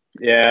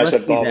 Yeah, that's a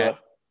bother.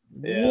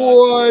 Yeah,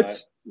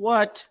 what?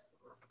 What?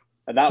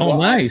 And that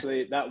nice.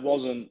 Actually, that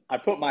wasn't. I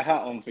put my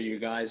hat on for you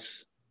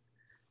guys,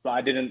 but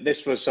I didn't.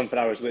 This was something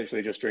I was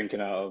literally just drinking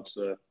out of.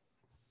 So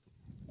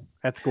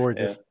that's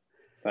gorgeous.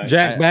 Yeah.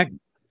 Jack,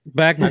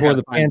 back before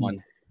the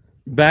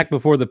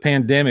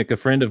pandemic, a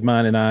friend of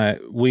mine and I,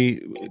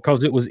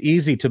 because it was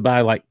easy to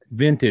buy like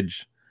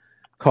vintage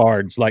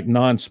cards, like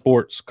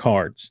non-sports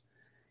cards.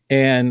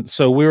 And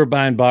so we were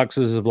buying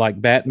boxes of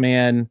like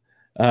Batman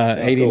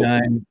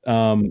 89.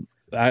 Cool.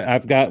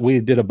 We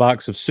did a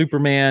box of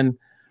Superman.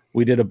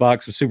 We did a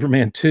box of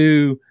Superman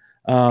 2.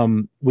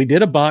 We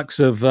did a box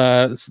of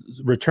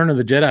Return of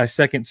the Jedi,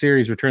 second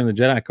series Return of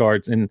the Jedi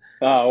cards, and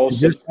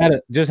awesome.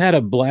 just had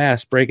a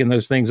blast breaking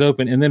those things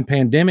open. And then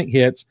pandemic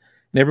hits,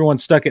 and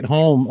everyone's stuck at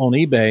home on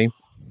eBay,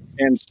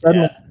 and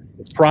suddenly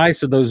the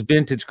price of those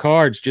vintage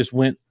cards just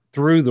went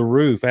through the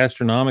roof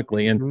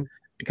astronomically, and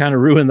it kind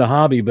of ruined the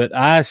hobby. But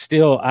I've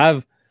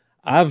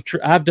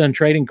done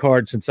trading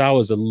cards since I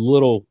was a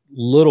little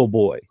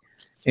boy,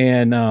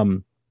 and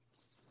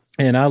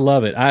I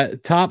love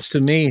it. Topps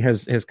to me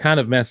has kind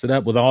of messed it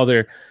up with all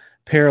their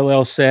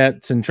parallel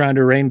sets and trying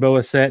to rainbow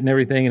a set and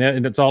everything,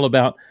 and it's all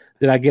about,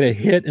 did I get a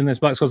hit in this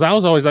box? Because I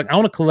was always like, I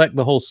want to collect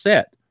the whole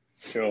set.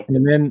 Sure.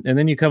 And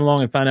then you come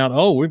along and find out,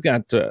 oh, we've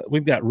got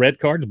red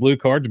cards, blue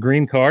cards,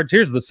 green cards.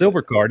 Here's the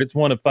silver card. It's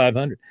one of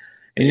 500.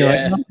 And you're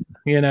like,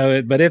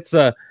 oh, but it's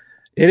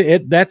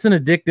that's an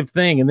addictive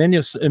thing. And then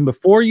and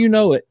before you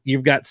know it,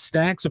 you've got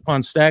stacks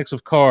upon stacks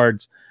of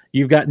cards.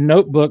 You've got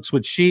notebooks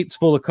with sheets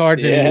full of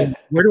cards. And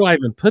where do I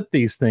even put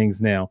these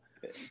things now?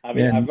 I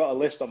mean, I've got a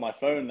list on my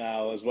phone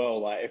now as well.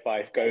 Like if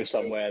I go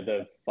somewhere,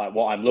 like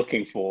what I'm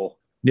looking for.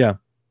 Yeah.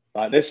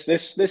 Like this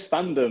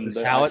fandom. This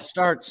is how it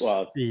starts.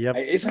 Well,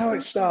 it's how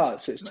it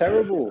starts. It's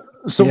terrible.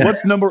 So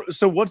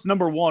what's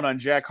number one on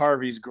Jack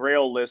Harvey's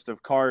Grail list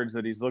of cards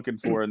that he's looking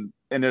for?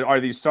 And are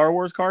these Star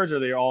Wars cards, or are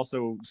they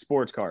also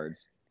sports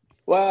cards?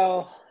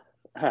 Well,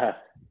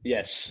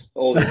 yes,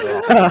 all these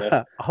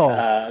are.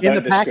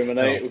 Don't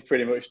discriminate. We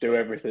pretty much do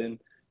everything.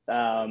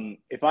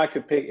 if I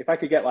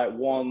could get like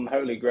one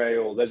Holy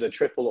Grail, there's a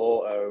triple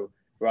auto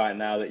right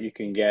now that you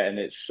can get, and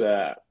it's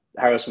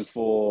Harrison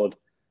Ford,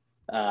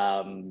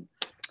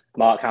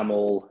 Mark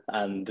Hamill,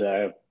 and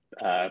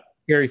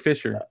Carrie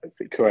Fisher.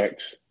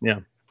 Correct. Yeah.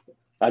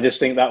 I just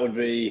think that would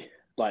be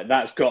like,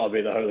 that's got to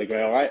be the Holy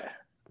Grail, right?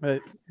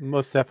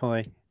 Most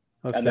definitely.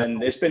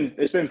 Then it's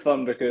been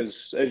fun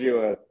because, as you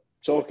were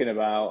talking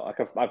about,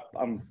 like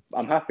I'm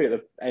happy at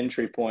the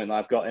entry point that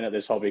I've got in at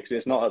this hobby, because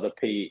it's not at the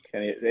peak,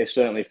 and it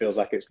certainly feels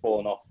like it's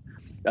fallen off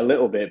a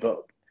little bit.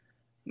 But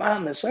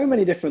man, there's so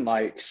many different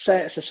like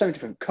sets, there's so many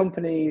different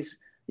companies,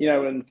 you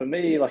know. And for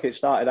me, like, it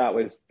started out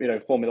with, you know,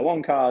 Formula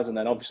One cars, and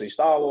then obviously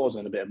Star Wars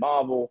and a bit of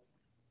Marvel.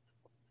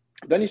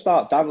 Then you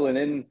start dabbling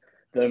in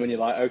them, and you're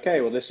like, okay,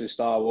 well, this is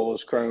Star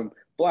Wars Chrome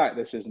Black,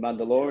 this is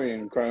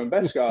Mandalorian Chrome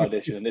Beskar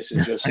Edition, and this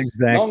is just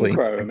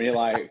non-Chrome. And you're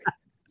like,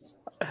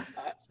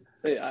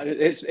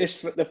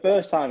 it's the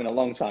first time in a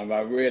long time where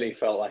I really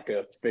felt like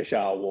a fish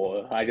out of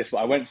water.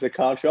 I went to the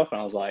card shop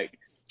and I was like,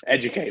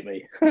 educate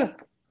me. There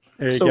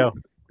you go.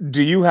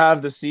 Do you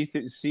have the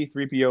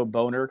C3PO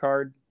boner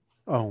card?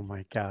 Oh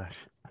my gosh.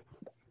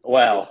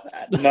 Well,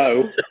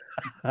 no,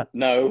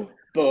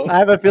 but I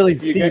have a feeling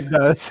Steve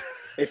does.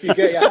 If you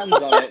get your hands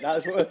on it,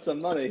 that's worth some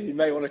money. You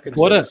may want to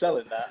consider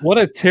selling that. What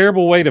a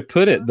terrible way to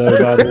put it, though,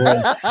 by the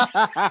way.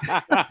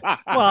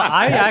 Well,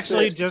 I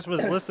actually just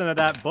was listening to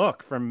that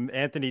book from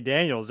Anthony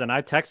Daniels, and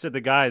I texted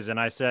the guys, and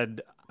I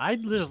said, I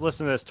just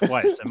listened to this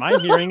twice. Am I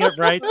hearing it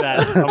right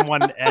that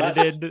someone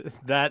edited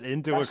that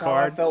into a card? That's how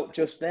I felt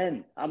just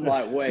then. I'm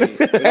like, wait,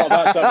 we're not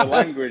about to have a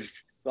language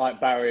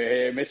like barrier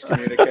here,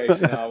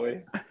 miscommunication, are we?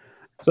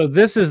 So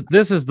this is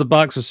the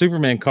box of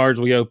Superman cards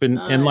we open,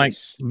 and like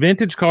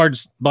vintage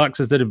cards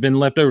boxes that have been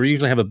left over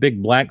usually have a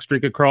big black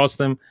streak across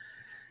them.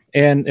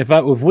 And if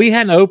we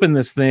hadn't opened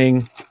this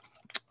thing,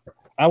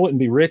 I wouldn't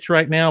be rich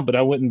right now, but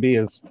I wouldn't be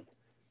as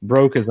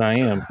broke as I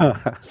am.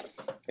 Let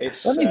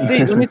me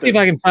see if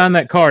I can find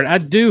that card. I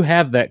do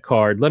have that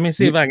card. Let me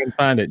see if I can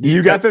find it.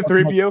 You got the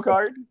 3PO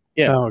card?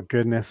 Yeah. Oh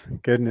goodness.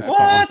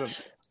 What?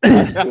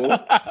 That's cool.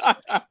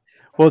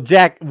 Well,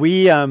 Jack,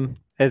 we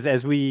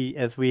as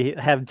we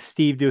have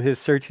Steve do his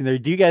searching there,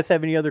 do you guys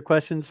have any other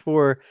questions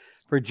for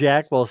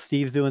Jack while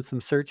Steve's doing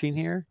some searching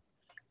here?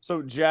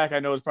 So Jack, I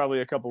know it's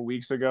probably a couple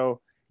weeks ago,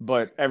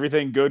 but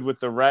everything good with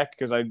the wreck?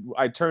 Because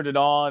I turned it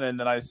on, and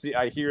then I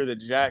hear that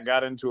Jack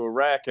got into a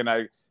wreck, and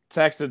I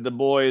texted the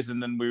boys,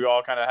 and then we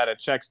all kind of had a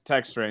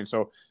text string.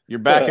 So you're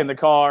back in the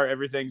car,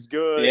 everything's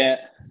good. Yeah,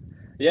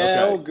 okay.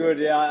 All good.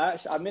 Yeah,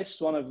 I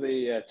missed one of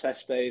the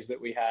test days that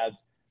we had.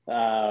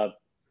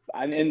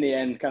 And in the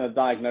end, kind of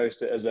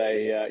diagnosed it as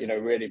a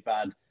really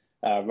bad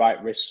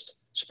right wrist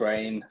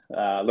sprain.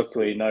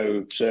 Luckily,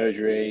 no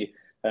surgery.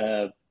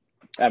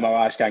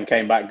 MRI scan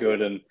came back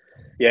good, and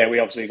yeah, we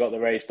obviously got the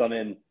race done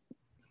in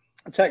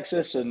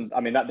Texas, and I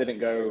mean that didn't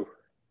go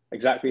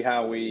exactly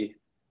how we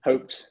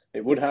hoped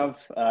it would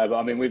have. But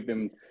I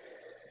mean,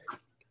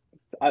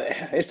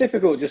 it's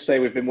difficult to just say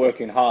we've been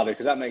working harder,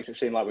 because that makes it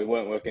seem like we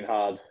weren't working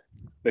hard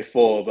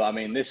before. But I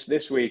mean,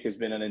 this week has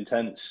been an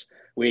intense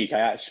week. I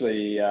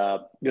actually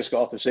just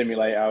got off the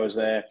simulator. I was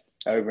there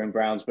over in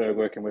Brownsburg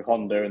working with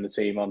Honda and the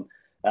team on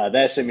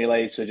their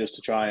simulator, just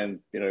to try and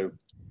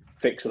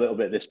fix a little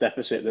bit of this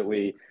deficit that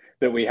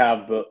we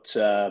have.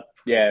 But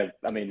yeah,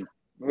 I mean,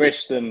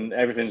 wrist and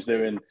everything's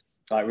doing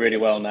like really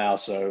well now.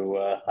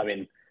 So I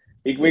mean,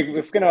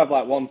 we're going to have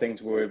like one thing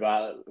to worry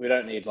about. We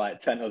don't need like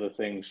 10 other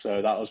things.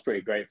 So that was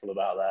pretty grateful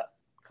about that.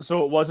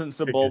 So it wasn't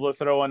Sebulba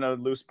throwing a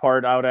loose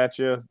part out at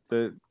you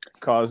that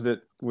caused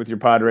it with your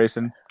pod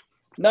racing?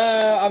 No,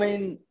 I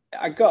mean,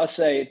 I got to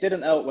say, it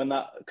didn't help when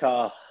that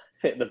car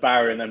hit the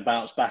barrier and then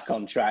bounced back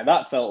on track.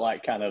 That felt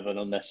like kind of an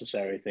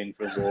unnecessary thing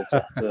for us all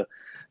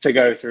to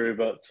go through.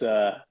 But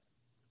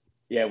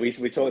yeah, we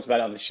talked about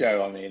it on the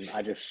show. I mean,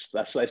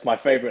 it's my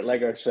favorite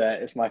Lego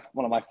set. It's one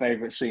of my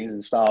favorite scenes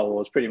in Star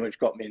Wars. Pretty much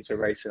got me into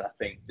racing, I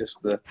think.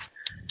 Just the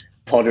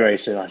pod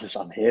racing.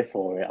 I'm here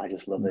for it. I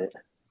just love it.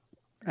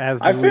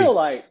 I feel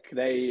like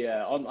they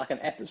on like an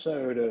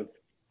episode of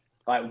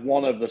like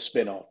one of the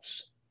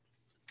spin-offs,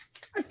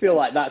 I feel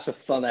like that's a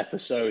fun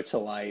episode to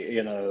like,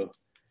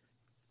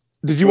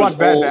 Did you watch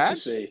Bad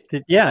Batch? Did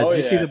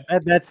you see the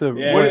Bad Batch of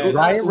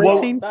riot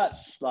racing?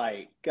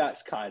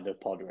 That's kind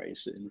of pod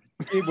racing.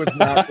 It was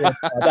not.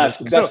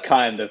 That's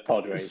kind of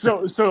pod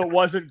racing. So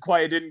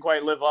it didn't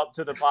quite live up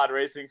to the pod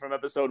racing from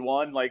episode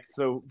 1. Like,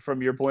 so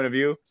from your point of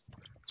view.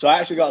 So I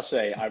actually got to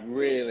say, I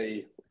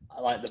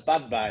like the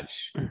Bad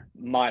Batch.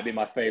 Might be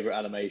my favorite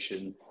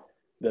animation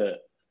that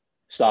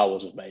Star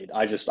Wars have made.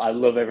 I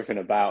love everything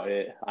about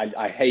it.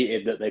 I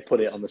hated that they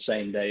put it on the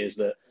same day as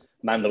the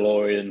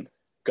Mandalorian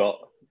got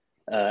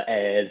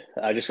aired.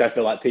 I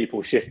feel like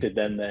people shifted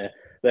then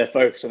their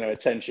focus and their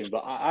attention.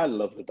 But I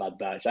love the Bad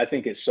Batch. I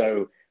think it's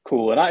so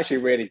cool, and I actually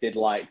really did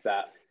like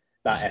that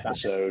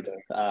episode.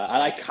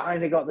 And I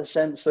kind of got the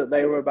sense that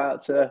they were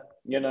about to,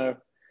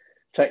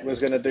 Tech was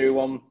going to do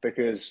one,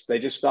 because they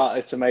just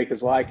started to make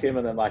us like him,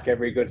 and then like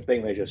every good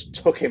thing, they just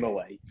took him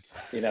away.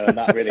 And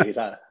that really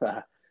that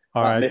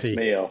miffed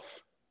me off.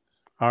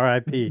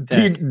 R.I.P.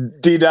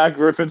 D-Doc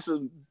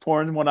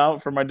pouring one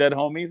out for my dead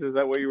homies. Is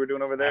that what you were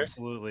doing over there?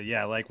 Absolutely,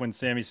 yeah. Like when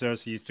Sammy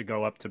Sosa used to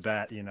go up to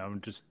bat,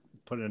 just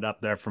putting it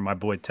up there for my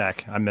boy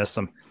Tech. I miss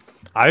him.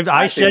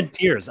 I shed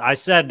tears. I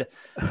said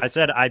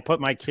I put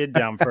my kid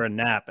down for a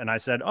nap, and I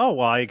said, oh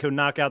well, I could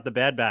knock out the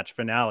Bad Batch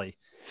finale,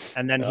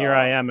 and then here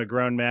I am, a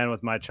grown man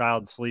with my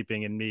child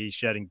sleeping, and me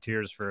shedding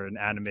tears for an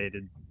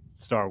animated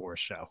Star Wars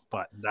show.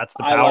 But that's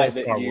the power of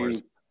Star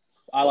Wars.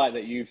 I like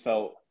that you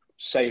felt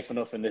safe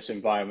enough in this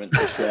environment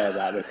to share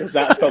that, because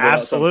that's probably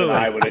not something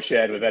I would have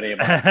shared with any of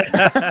my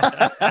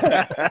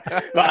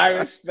but I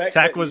respect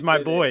Tech was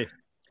my boy.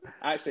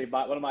 Actually,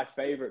 one of my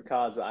favorite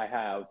cards that I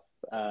have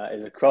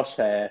is a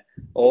Crosshair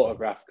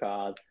autograph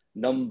card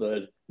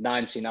numbered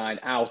 99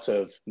 out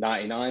of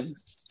 99.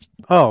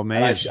 Oh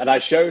man! And I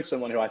showed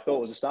someone who I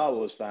thought was a Star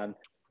Wars fan,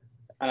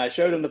 and I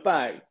showed him the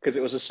back because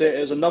it was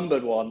a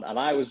numbered one, and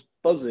I was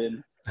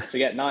buzzing to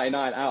get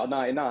 99 out of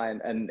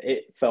 99, and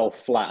it fell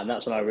flat, and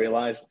that's when I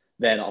realized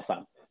they're not a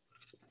fan.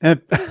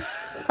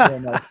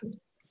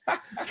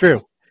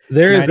 True.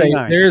 There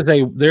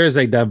is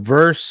a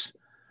diverse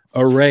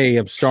array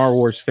of Star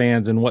Wars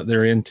fans and what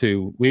they're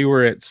into. We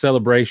were at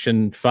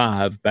Celebration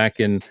 5 back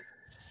in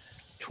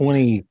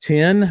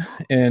 2010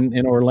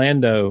 in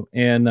Orlando,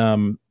 and I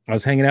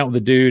was hanging out with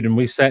a dude, and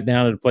we sat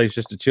down at a place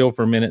just to chill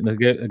for a minute, and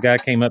a guy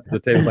came up to the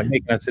table like, hey,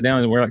 can I sit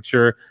down? And we're like,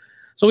 sure.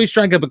 So we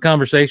strike up a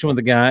conversation with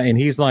the guy, and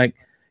he's like,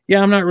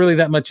 yeah, I'm not really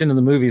that much into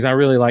the movies. I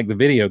really like the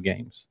video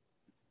games.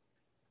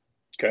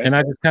 Okay. And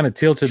I just kind of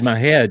tilted my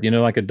head,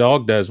 like a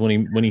dog does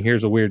when he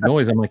hears a weird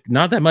noise. I'm like,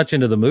 not that much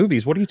into the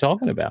movies. What are you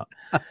talking about?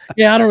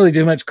 Yeah, I don't really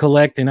do much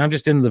collecting. I'm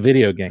just into the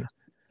video game.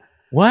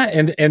 What?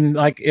 And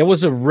like, it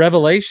was a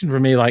revelation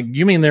for me. Like,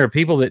 you mean there are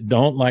people that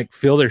don't like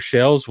fill their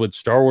shelves with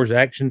Star Wars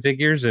action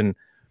figures and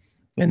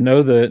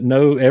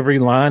know every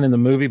line in the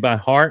movie by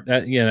heart?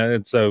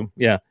 And so,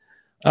 yeah.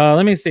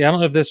 Let me see. I don't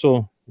know if this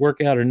will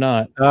work out or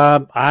not.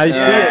 I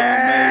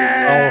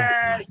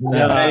see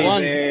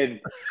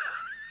it.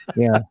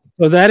 Yeah.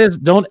 So that is,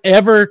 don't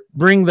ever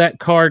bring that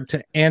card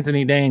to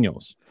Anthony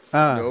Daniels.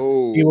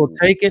 No. He will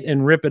take it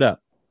and rip it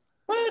up.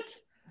 What?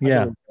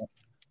 Yeah.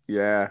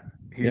 Yeah.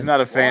 He's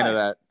not a fan of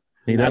that.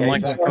 He doesn't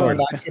like that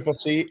card. Triple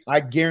C. I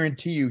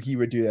guarantee you he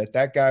would do that.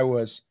 That guy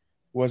was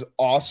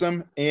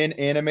awesome and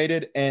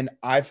animated, and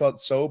I felt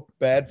so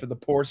bad for the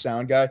poor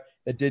sound guy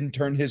that didn't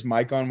turn his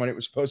mic on when it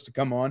was supposed to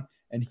come on,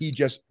 and he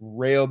just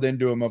railed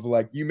into him of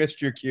like, you missed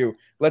your cue.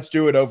 Let's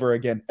do it over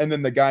again. And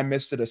then the guy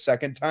missed it a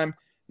second time.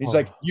 He's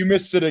like, you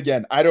missed it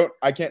again. I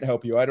can't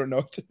help you. I don't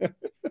know.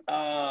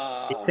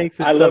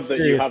 I love that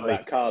you have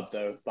that card,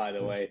 though, by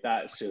the way.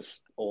 That's just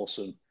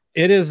awesome.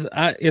 It is.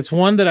 It's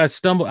one that I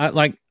stumble. As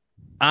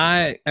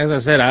I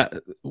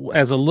said,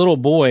 as a little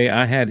boy,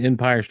 I had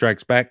Empire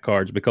Strikes Back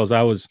cards because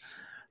I was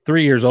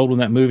 3 years old when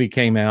that movie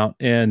came out.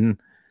 And,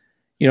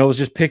 it was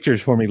just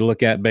pictures for me to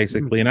look at,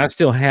 basically. And I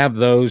still have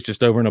those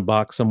just over in a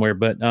box somewhere.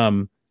 But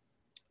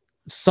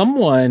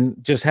someone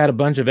just had a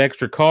bunch of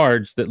extra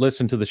cards that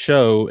listened to the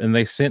show, and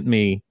they sent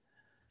me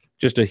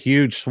just a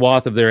huge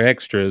swath of their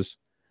extras.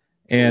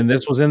 And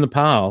this was in the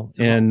pile.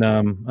 And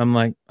I'm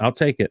like, I'll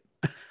take it.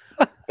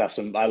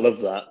 I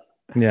love that.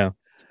 Yeah.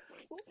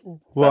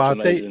 Well, I'll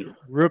tell you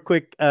real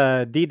quick,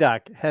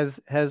 D-Doc, has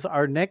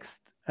our next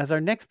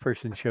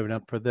person shown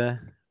up for the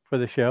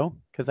show?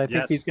 Because I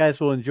think these guys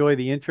will enjoy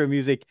the intro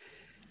music.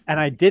 And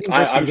I'm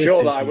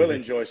sure that I will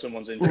enjoy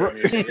someone's intro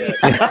music.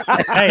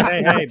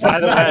 Hey, by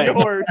the way,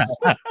 yours.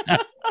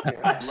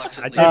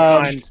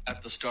 Reluctantly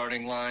at the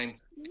starting line.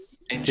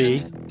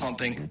 Engines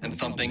pumping and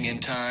thumping in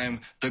time.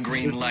 The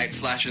green light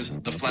flashes,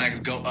 the flags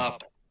go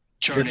up.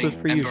 Churning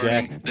and burning,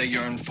 Jack. They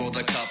yearn for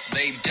the cup.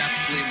 They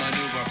deftly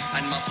maneuver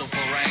and muscle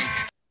for rank.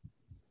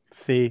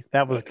 See,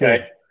 that was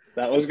good.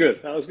 That was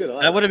good.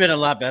 That would have been a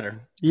lot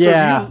better.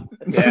 Yeah.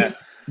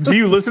 Do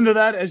you listen to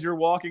that as you're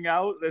walking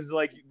out? As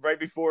like right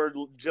before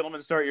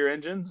gentlemen start your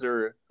engines,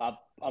 or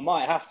I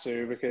might have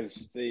to,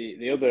 because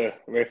the other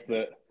riff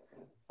that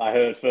I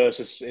heard first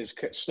is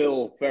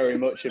still very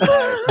much in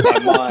my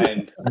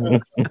mind.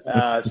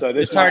 So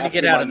this it's hard to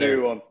get out of a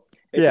new one.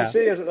 If you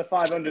see us at the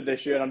 500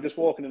 this year and I'm just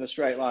walking in a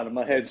straight line and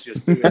my head's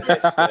just doing this,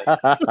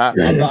 I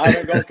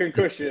haven't got a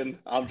concussion.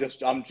 I'm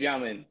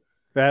jamming.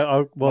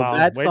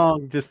 That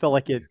song just felt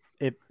like it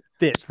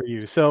fit for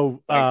you.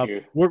 So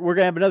we're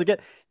gonna have another get.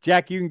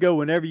 Jack, you can go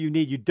whenever you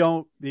need. You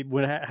don't,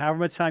 however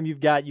much time you've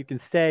got, you can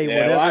stay.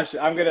 Yeah, well, actually,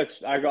 I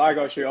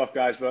got to shoot off,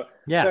 guys. But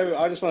so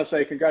I just want to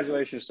say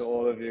congratulations to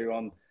all of you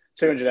on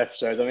 200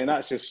 episodes. I mean,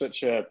 that's just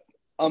such a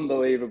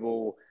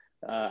unbelievable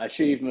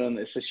achievement.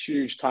 It's a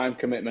huge time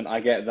commitment. I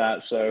get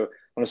that. So I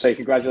want to say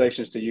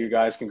congratulations to you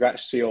guys.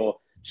 Congrats to your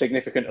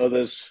significant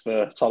others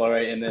for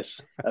tolerating this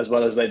as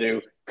well as they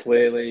do.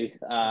 Clearly,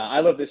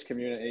 I love this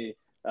community.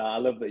 I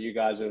love that you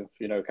guys have,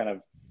 kind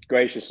of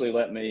graciously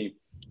let me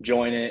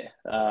join it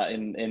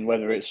in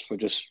whether it's for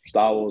just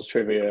Star Wars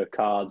trivia,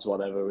 cards,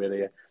 whatever.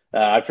 Really,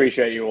 I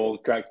appreciate you all.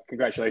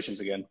 Congratulations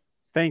again.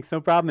 Thanks,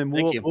 no problem.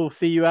 And we'll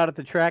see you out at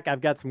the track.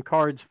 I've got some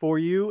cards for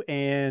you,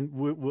 and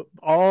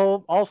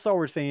all Star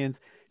Wars fans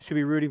should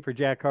be rooting for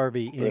Jack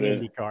Harvey in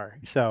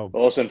IndyCar. So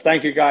awesome.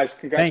 Thank you, guys.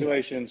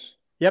 Congratulations. Thanks.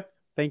 Yep.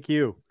 Thank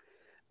you.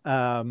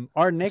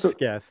 Our next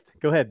guest.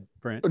 Go ahead,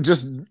 Brent.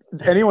 Just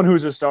anyone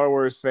who's a Star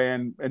Wars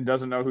fan and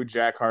doesn't know who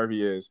Jack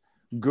Harvey is,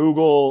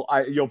 Google.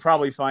 You'll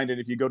probably find it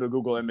if you go to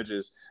Google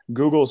Images.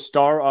 Google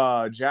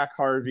Jack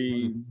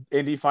Harvey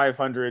Indy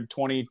 500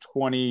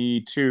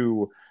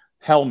 2022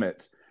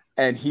 helmet,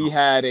 and he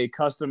had a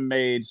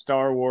custom-made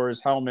Star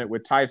Wars helmet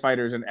with TIE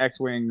fighters and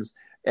X-wings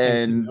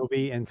and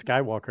Kenobi and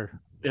Skywalker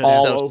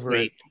all over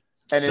it.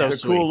 And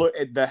it's a cool look.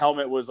 The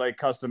helmet was like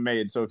custom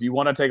made. So if you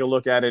want to take a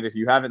look at it, if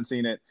you haven't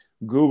seen it,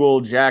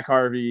 Google Jack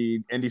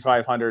Harvey Indy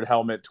 500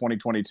 helmet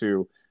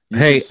 2022.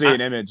 You should see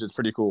an image. It's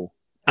pretty cool.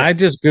 I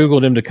just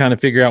Googled him to kind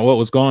of figure out what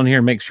was going on here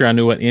and make sure I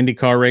knew what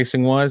IndyCar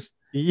racing was.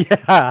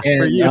 Yeah.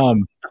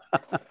 And,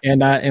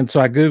 and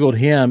so I Googled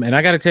him, and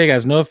I got to tell you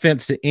guys, no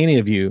offense to any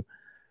of you,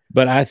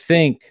 but I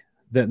think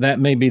that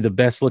may be the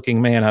best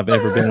looking man I've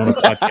ever been on a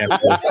podcast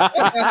with.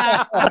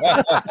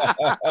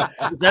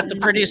 Is that the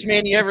prettiest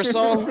man you ever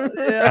saw?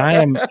 I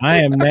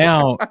am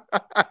now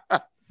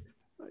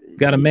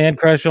got a man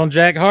crush on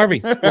Jack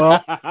Harvey.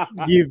 Well,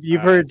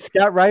 you've heard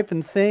Scott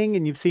Ryfun sing,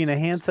 and you've seen a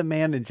handsome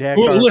man in Jack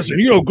Harvey. Listen,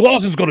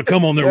 Glosson's going to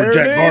come on there with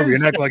Jack Harvey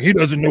and act like he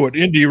doesn't know what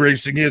Indy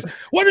racing is.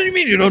 What do you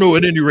mean you don't know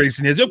what Indy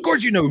racing is? Of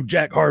course you know who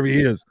Jack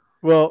Harvey is.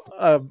 Well,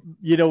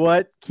 you know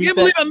what? Can't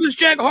believe I missed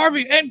Jack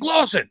Harvey and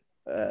Glosson.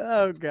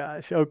 Oh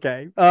gosh.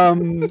 Okay.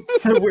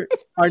 So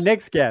our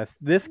next guest,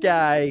 this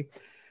guy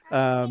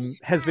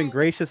has been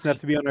gracious enough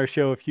to be on our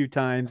show a few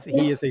times.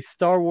 He is a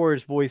Star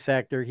Wars voice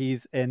actor.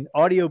 He's an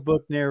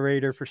audiobook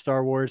narrator for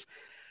Star Wars.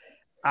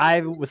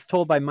 I was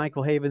told by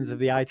Michael Havens of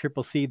the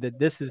ICCC that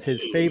this is his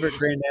favorite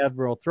Grand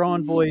Admiral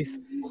Thrawn voice,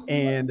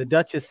 and the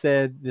Duchess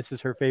said this is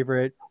her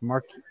favorite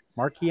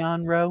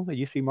Marcion Rowe. It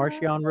used to be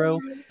Marcion Rowe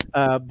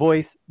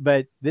voice,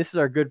 but this is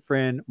our good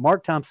friend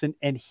Marc Thompson,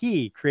 and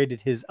he created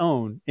his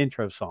own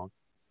intro song.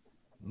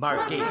 Mark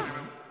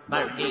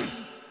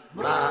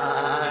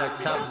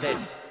Thompson.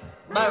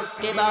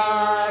 Marky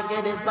Mark,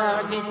 it is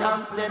Marky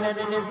Thompson, and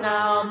it is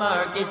now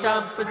Marky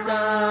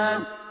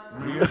Thompson.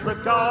 Here's the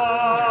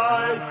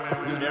guy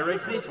who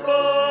narrates these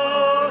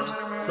books,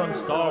 some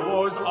Star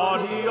Wars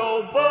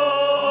audio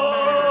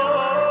books.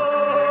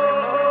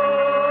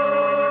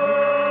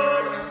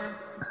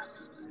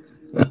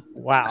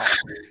 Wow.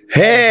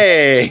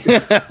 Hey.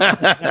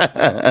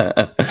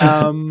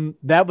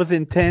 That was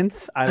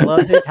intense. I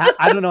loved it.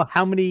 I don't know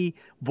how many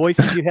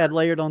voices you had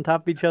layered on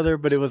top of each other,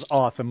 but it was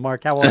awesome.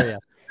 Mark, how are you?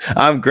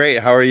 I'm great.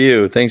 How are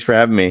you? Thanks for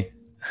having me.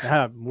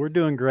 We're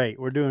doing great.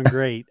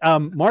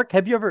 Mark,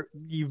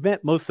 you've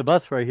met most of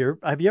us right here.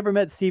 Have you ever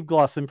met Steve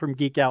Glosson from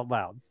Geek Out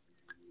Loud?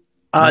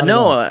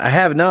 No, I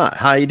have not.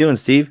 How are you doing,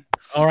 Steve?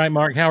 All right,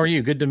 Mark, how are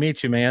you? Good to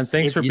meet you, man.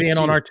 Thanks for being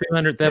on our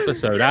 200th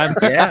episode. I'm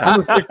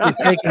officially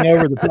taking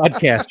over the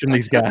podcast from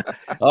these guys.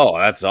 Oh,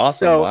 that's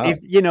awesome. So, wow.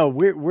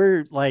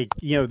 we're like,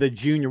 the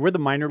junior, we're the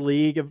minor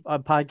league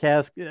of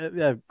podcasts.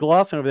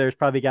 Glosson over there has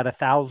probably got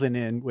 1,000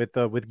 in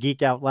with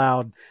Geek Out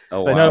Loud.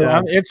 Oh, but wow.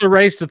 No, it's a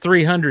race to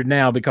 300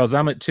 now because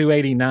I'm at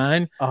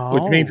 289,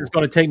 which means it's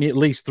going to take me at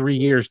least 3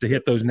 years to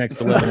hit those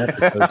next 11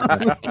 episodes.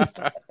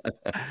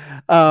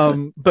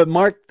 But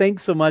Mark,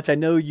 thanks so much. I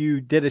know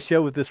you did a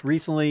show with us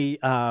recently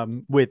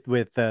with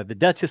the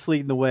Duchess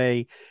leading the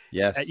way.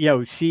 Yes.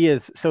 She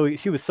was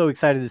so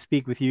excited to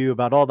speak with you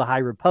about all the High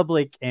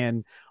Republic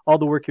and all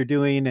the work you're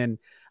doing. And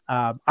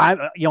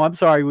I'm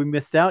sorry we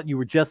missed out. You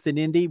were just in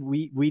Indy.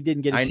 We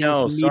didn't get a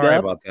chance to meet sorry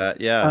up. about that.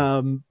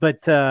 Yeah.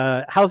 But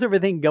how's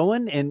everything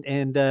going?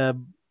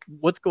 And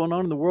what's going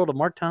on in the world of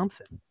Marc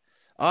Thompson?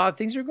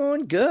 Things are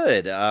going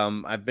good.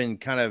 I've been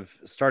kind of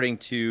starting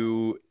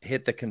to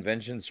hit the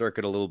convention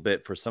circuit a little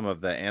bit for some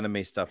of the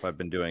anime stuff I've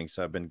been doing.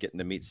 So I've been getting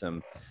to meet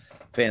some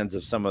fans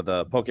of some of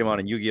the Pokemon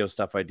and Yu-Gi-Oh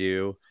stuff I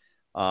do.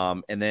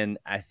 And then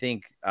I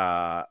think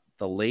the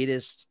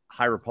latest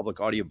High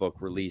Republic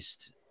audiobook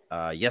released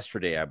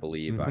yesterday, I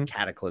believe,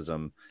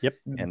 Cataclysm. Yep.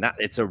 And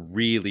it's a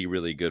really,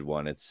 really good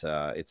one.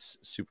 It's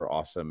super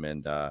awesome.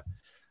 And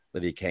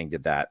Lydia Kang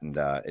did that, and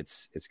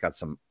it's got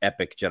some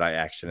epic Jedi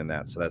action in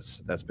that, so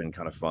that's been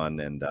kind of fun,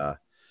 and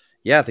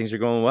things are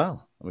going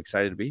well. I'm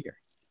excited to be here.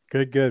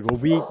 Good.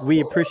 Well,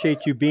 we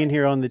appreciate you being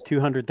here on the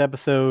 200th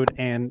episode,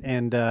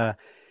 and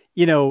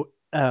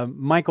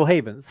Michael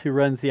Havens, who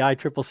runs the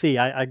ICCC.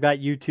 I got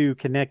you two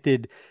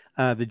connected,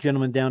 the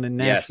gentleman down in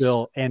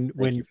Nashville, and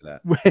Thank you for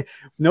that.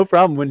 No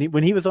problem.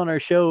 When he was on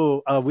our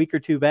show a week or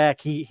two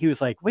back, he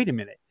was like, "Wait a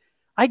minute,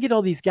 I get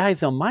all these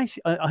guys on my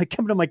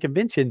coming to my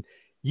convention.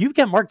 You've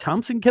got Marc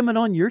Thompson coming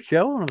on your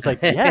show?" And I was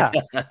like, "Yeah."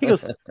 He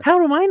goes,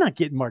 "How am I not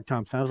getting Marc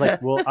Thompson?" I was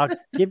like, "Well, I'll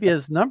give you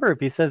his number if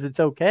he says it's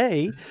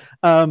okay."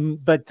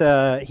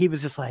 But he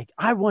was just like,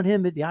 "I want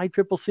him at the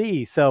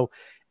ICCC." So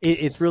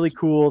it's really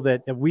cool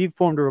that we've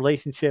formed a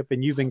relationship,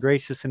 and you've been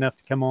gracious enough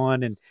to come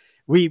on. And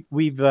we've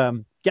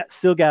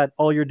still got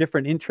all your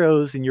different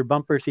intros and your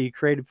bumpers that you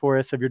created for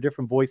us of your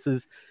different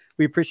voices.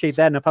 We appreciate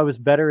that. And if I was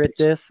better at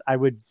this, I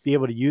would be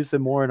able to use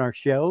them more in our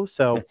show.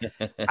 So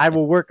I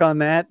will work on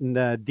that.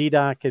 And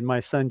D-Doc and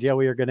my son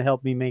Joey are going to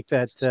help me make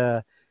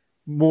that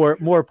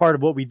more part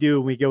of what we do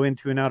when we go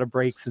into and out of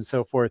breaks and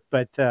so forth.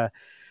 But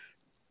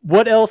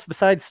what else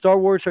besides Star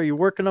Wars are you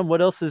working on?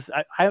 What else is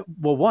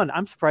well, one,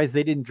 I'm surprised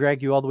they didn't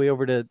drag you all the way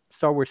over to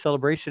Star Wars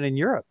Celebration in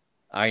Europe.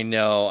 I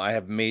know. I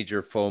have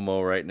major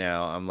FOMO right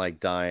now. I'm like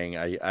dying.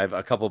 I have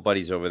a couple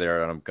buddies over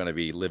there, and I'm going to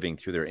be living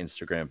through their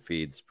Instagram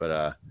feeds.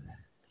 But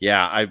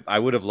yeah, I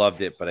would have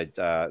loved it, but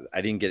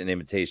I didn't get an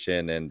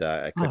invitation, and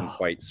I couldn't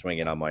quite swing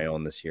it on my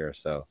own this year.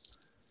 So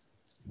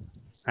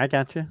I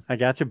got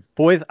you,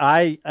 boys.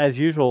 As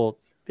usual,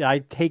 I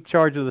take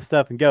charge of the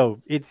stuff and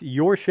go. It's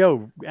your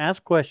show.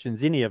 Ask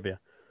questions, any of you.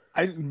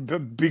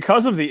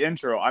 Because of the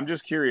intro, I'm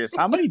just curious.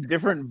 How many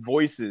different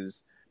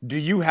voices do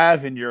you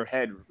have in your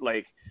head?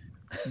 Like,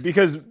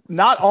 because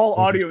not all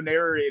audio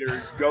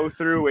narrators go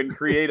through and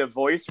create a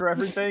voice for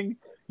everything.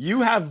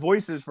 You have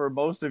voices for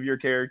most of your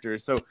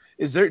characters. So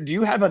do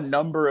you have a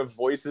number of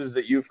voices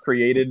that you've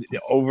created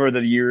over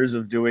the years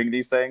of doing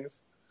these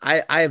things?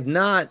 I have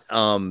not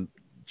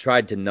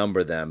tried to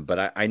number them,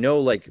 but I know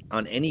like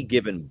on any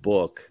given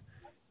book,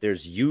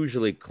 there's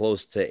usually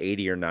close to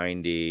 80 or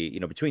 90,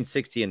 between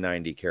 60 and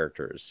 90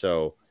 characters.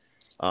 So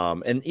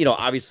and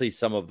obviously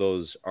some of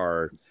those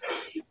are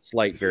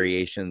slight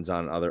variations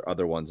on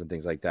other ones and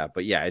things like that.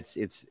 But yeah,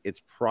 it's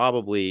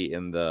probably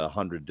in the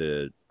 100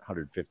 to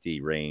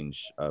 150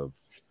 range of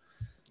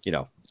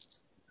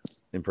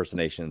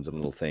impersonations and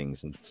little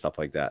things and stuff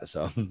like that.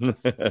 So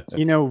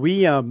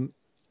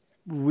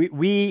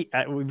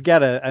we've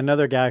got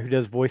another guy who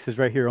does voices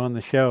right here on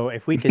the show.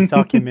 If we could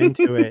talk him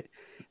into it.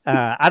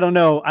 I don't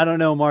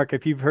know, Mark,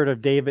 if you've heard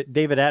of David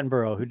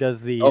Attenborough, who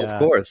does the of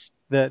course.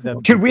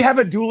 Could we have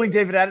a dueling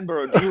David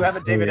Attenborough? Do you have a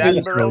David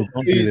Attenborough?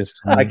 Don't do this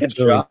to me. I can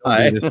try.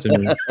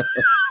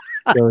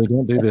 Joey,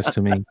 don't do this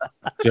to me.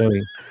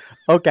 Joey.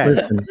 Okay.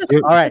 Listen,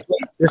 all right.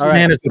 This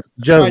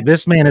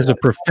man is a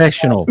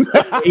professional.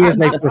 He is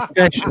a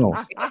professional.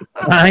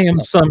 I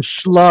am some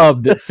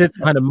schlub that sits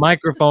behind a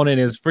microphone in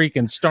his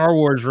freaking Star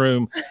Wars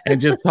room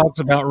and just talks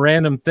about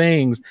random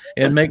things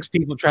and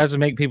tries to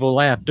make people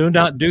laugh. Do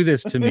not do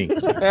this to me.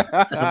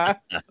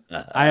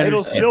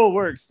 It'll still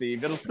work,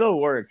 Steve. It'll still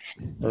work.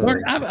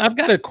 Mark, I've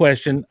got a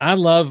question. I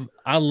love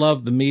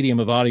the medium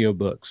of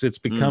audiobooks. It's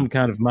become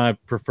kind of my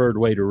preferred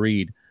way to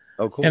read.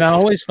 Oh, cool. And I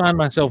always find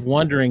myself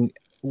wondering,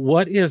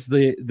 what is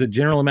the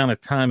general amount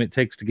of time it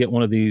takes to get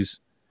one of these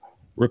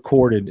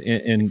recorded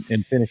and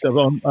finished up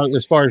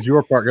as far as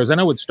your part goes? I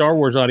know with Star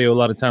Wars audio, a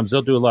lot of times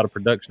they'll do a lot of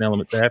production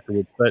elements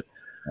afterwards, but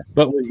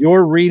with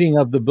your reading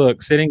of the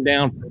book, sitting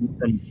down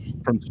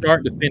from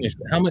start to finish,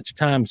 how much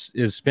time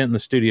is spent in the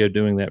studio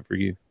doing that for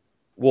you?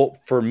 Well,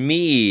 for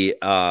me,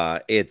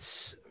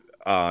 it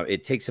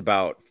takes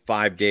about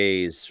 5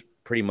 days,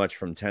 pretty much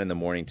from 10 in the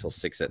morning till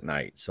 6 at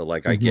night. So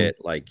like I get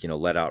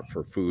let out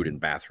for food and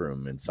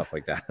bathroom and stuff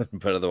like that.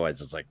 But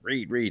otherwise it's like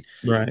read.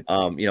 Right.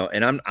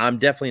 And I'm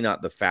definitely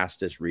not the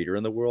fastest reader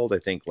in the world. I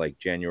think like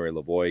January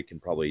LaVoy can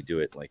probably do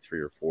it in like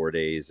 3 or 4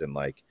 days. And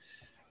like,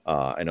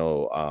 I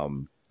know,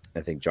 I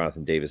think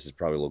Jonathan Davis is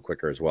probably a little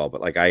quicker as well, but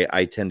like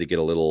I tend to get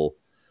a little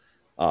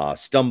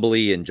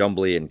stumbly and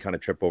jumbly and kind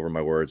of trip over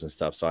my words and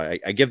stuff. So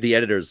I give the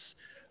editors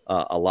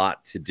a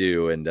lot to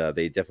do, and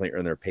they definitely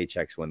earn their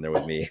paychecks when they're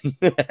with me.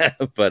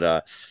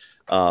 but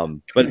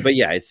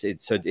yeah,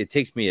 so it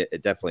takes me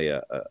definitely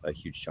a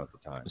huge chunk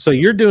of time. So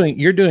you're doing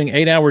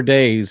 8-hour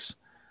days,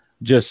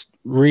 just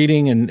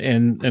reading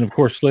and of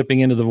course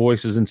slipping into the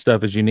voices and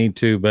stuff as you need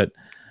to. But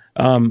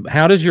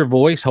how does your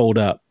voice hold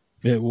up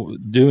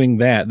doing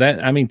that?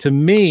 That, I mean, to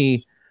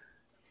me,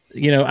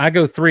 I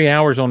go 3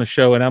 hours on a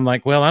show and I'm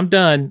like, well, I'm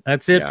done.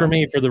 That's it for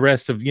me for the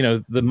rest of,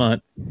 the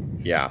month.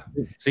 Yeah.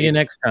 See you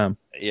next time.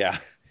 Yeah.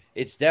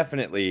 It's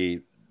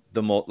definitely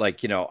the most,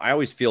 like, I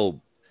always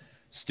feel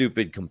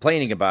stupid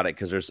complaining about it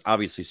because there's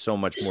obviously so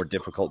much more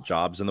difficult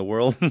jobs in the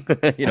world,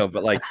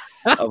 but like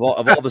of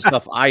all the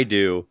stuff I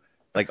do,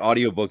 like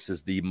audiobooks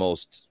is the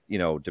most,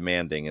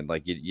 demanding. And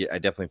like, I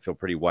definitely feel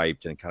pretty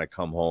wiped and kind of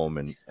come home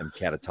and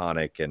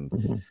catatonic.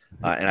 And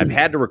I've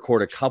had to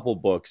record a couple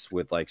books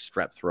with like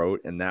strep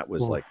throat. And that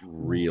was like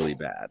really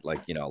bad.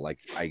 Like, like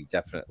I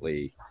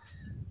definitely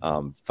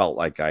felt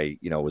like I,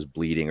 was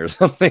bleeding or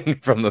something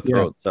from the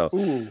throat.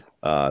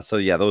 So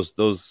yeah,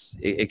 those,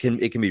 it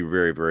can be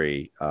very,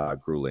 very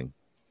grueling.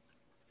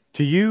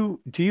 Do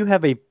you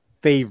have a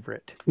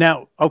favorite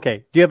now?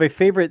 Okay. Do you have a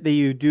favorite that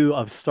you do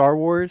of Star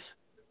Wars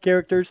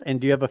characters,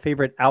 and do you have a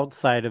favorite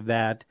outside of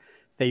that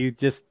you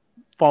just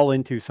fall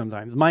into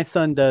sometimes? My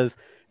son does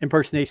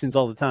impersonations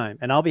all the time,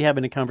 and I'll be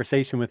having a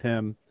conversation with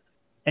him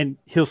and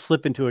he'll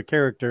slip into a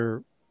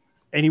character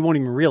and he won't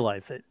even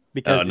realize it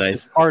because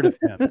it's part of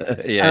him.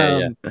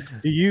 Yeah.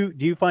 Do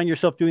you find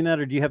yourself doing that,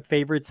 or do you have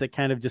favorites that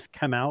kind of just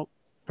come out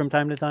from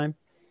time to time?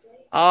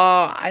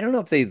 I don't know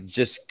if they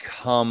just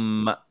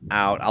come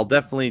out. I'll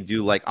definitely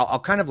do I'll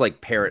kind of like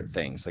parrot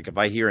things. Like if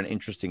I hear an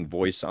interesting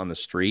voice on the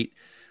street,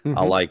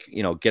 I'll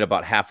get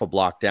about half a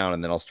block down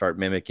and then I'll start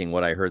mimicking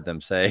what I heard them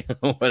say,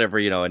 whatever,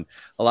 and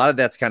a lot of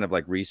that's kind of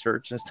like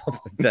research and stuff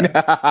like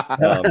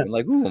that. And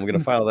like, ooh, I'm going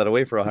to file that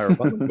away for a High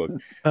Republic book.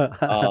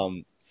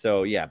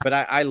 So yeah, but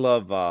I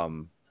love,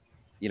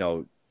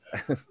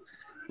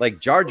 like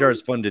Jar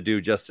Jar's fun to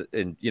do just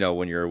in, you know,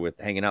 when you're with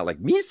hanging out like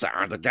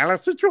Misa, the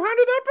Galaxy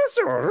 200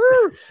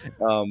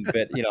 episode.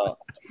 But you know,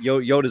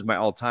 Yoda's my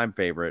all-time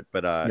favorite.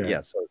 But yeah,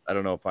 so I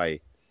don't know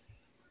if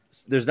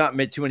there's not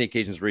too many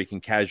occasions where you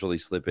can casually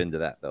slip into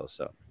that though.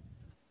 So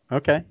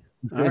okay,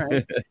 all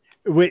right.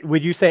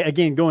 Would you say,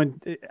 again,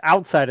 going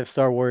outside of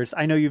Star Wars,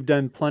 I know you've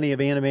done plenty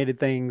of animated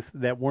things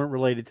that weren't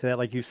related to that,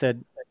 like you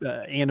said,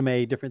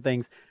 anime, different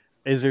things.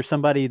 Is there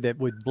somebody that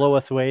would blow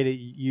us away that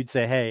you'd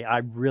say, hey, I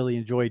really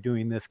enjoy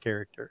doing this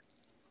character?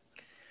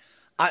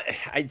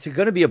 It's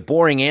going to be a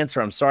boring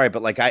answer. I'm sorry,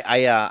 but like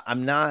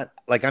I'm not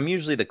like, I'm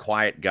usually the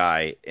quiet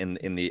guy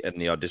in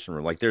the audition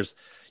room. Like there's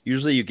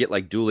usually you get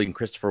like dueling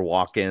Christopher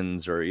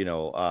Walkens or, you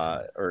know,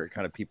 or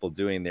kind of people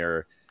doing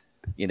their,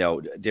 you know,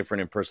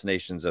 different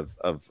impersonations of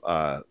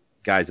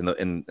guys,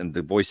 and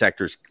the voice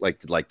actors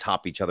like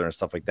top each other and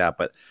stuff like that.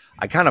 But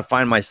I kind of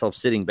find myself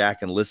sitting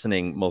back and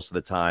listening most of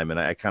the time, and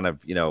I kind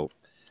of, you know,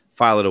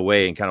 file it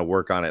away and kind of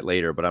work on it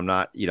later. But I'm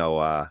not, you know,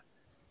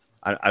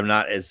 I'm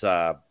not as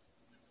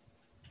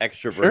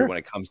extroverted when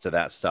it comes to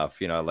that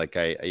stuff. You know, like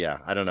I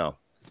don't know.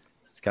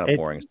 It's kind of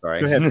boring.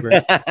 Sorry. Go ahead,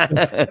 Chris.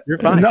 You're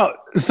fine. No,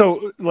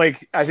 so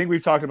like I think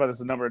we've talked about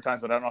this a number of times,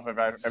 but I don't know if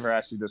I've ever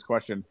asked you this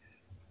question.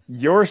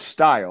 Your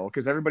style,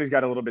 because everybody's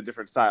got a little bit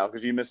different style.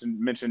 Because you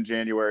mentioned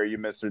January, you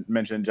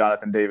mentioned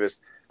Jonathan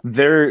Davis.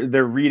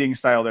 Their reading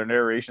style, their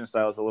narration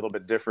style is a little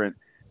bit different,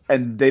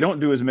 and they don't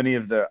do as many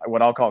of the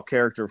what I'll call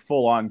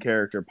full-on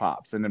character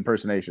pops and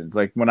impersonations.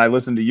 Like when I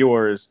listen to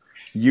yours,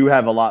 you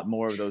have a lot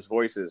more of those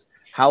voices.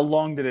 How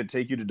long did it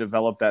take you to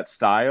develop that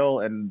style,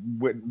 and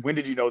when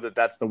did you know that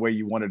that's the way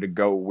you wanted to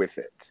go with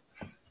it?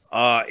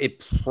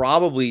 It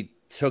probably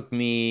took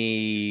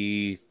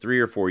me 3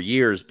 or 4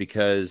 years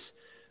because.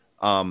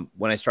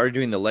 When I started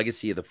doing the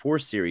Legacy of the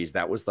Force series,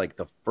 that was like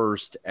the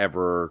first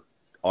ever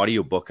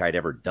audiobook I'd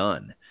ever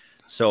done.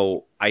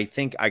 So I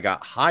think I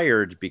got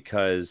hired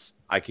because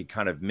I could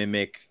kind of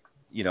mimic,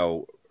 you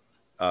know,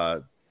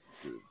 to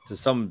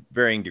some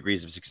varying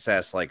degrees of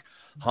success, like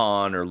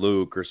Han or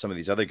Luke or some of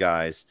these other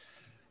guys.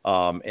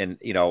 And,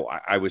 you know,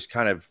 I was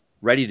kind of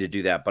ready to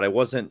do that, but I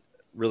wasn't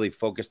really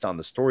focused on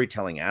the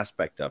storytelling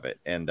aspect of it.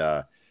 And,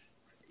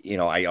 you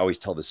know, I always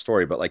tell this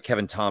story, but like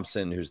Kevin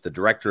Thompson, who's the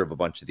director of a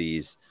bunch of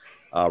these,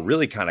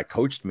 really kind of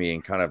coached me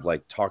and kind of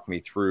like talked me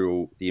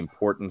through the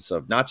importance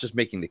of not just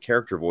making the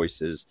character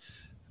voices,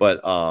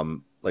 but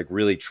like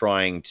really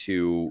trying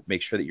to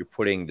make sure that you're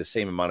putting the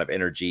same amount of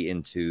energy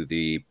into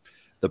the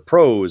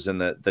prose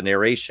and the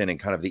narration and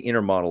kind of the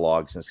inner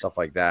monologues and stuff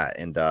like that.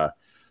 And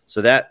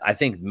so that I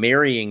think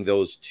marrying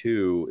those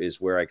two is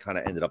where I kind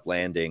of ended up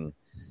landing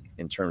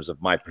in terms of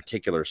my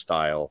particular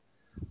style.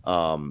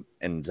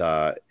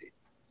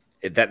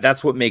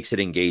 That's what makes it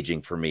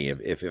engaging for me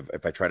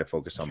if I try to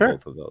focus on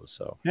both of those.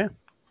 So yeah,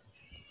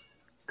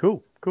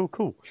 cool.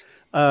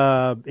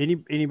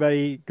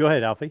 Anybody? Go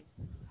ahead, Alfie.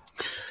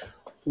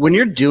 When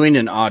you're doing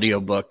an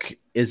audiobook,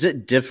 is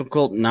it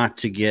difficult not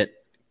to get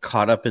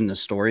caught up in the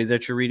story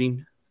that you're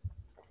reading?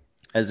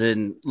 As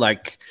in,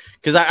 like,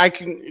 because I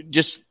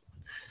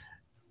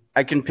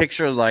can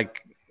picture like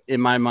in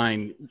my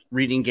mind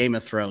reading Game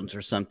of Thrones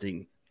or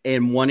something.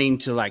 And wanting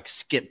to like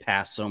skip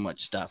past so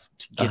much stuff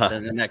to get to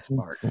the next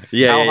part.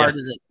 How hard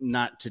is it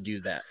not to do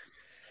that?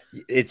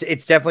 It's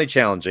definitely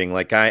challenging.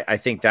 Like I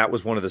think that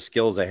was one of the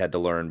skills I had to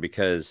learn,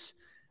 because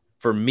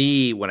for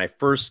me, when I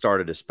first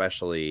started,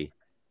 especially,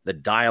 the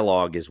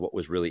dialogue is what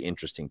was really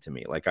interesting to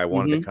me. Like I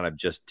wanted to kind of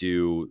just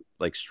do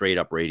like straight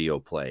up radio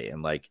play,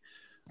 and like,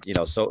 you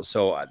know,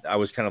 so I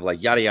was kind of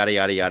like yada yada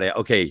yada yada.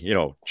 Okay, you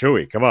know,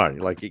 Chewie, come on,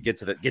 like you get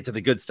to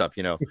the good stuff,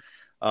 you know.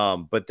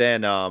 But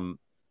then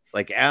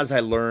like as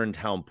I learned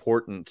how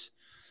important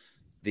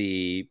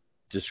the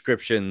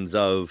descriptions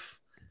of,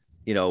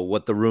 you know,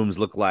 what the rooms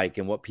look like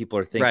and what people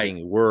are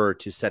thinking were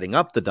to setting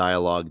up the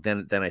dialogue,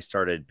 then I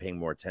started paying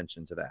more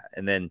attention to that.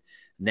 And then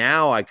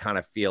now I kind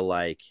of feel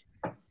like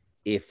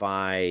if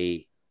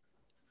I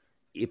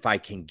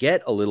can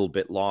get a little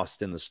bit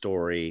lost in the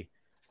story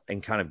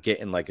and kind of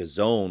get in like a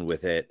zone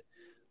with it,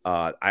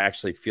 I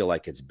actually feel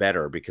like it's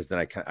better, because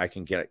then I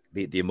can get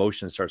the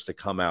emotion starts to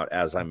come out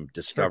as I'm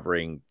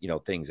discovering, you know,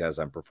 things as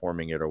I'm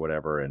performing it or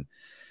whatever. And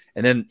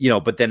then, you know,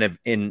 but then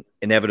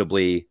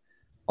inevitably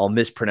I'll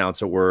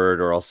mispronounce a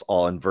word or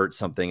I'll invert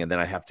something, and then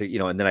I have to, you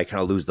know, and then I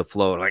kind of lose the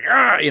flow, like,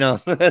 you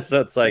know,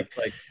 so it's like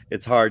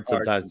it's hard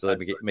sometimes to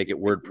make it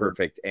word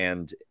perfect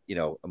and, you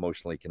know,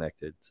 emotionally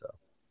connected. So.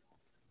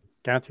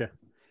 Gotcha.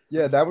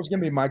 Yeah. That was going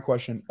to be my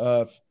question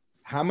of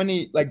how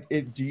many, like,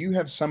 do you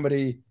have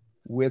somebody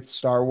with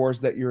Star Wars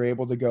that you're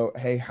able to go,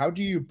 hey, how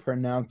do you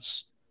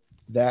pronounce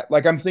that?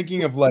 Like, I'm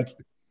thinking of like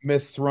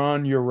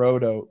Mithron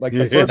Yoroto. Like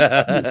the first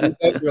time you read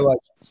that, you're like,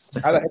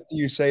 how the heck do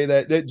you say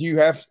that? Do you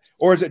have,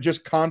 or is it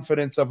just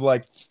confidence of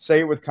like,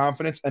 say it with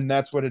confidence, and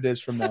that's what it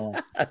is from now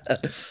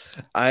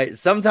on?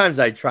 Sometimes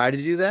I try to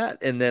do that,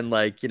 and then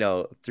like, you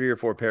know, 3 or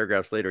 4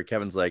 paragraphs later,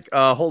 Kevin's like,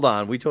 hold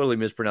on, we totally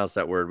mispronounced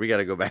that word. We got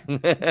to go back.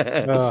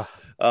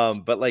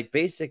 But like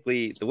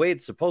basically the way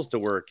it's supposed to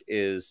work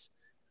is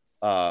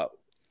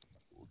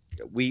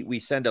we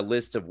send a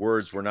list of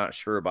words we're not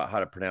sure about how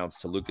to pronounce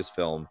to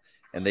Lucasfilm,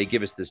 and they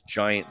give us this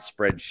giant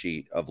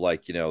spreadsheet of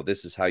like,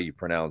 this is how you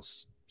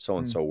pronounce so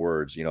and so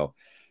words,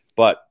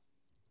 But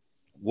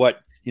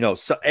what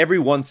so every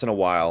once in a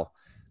while,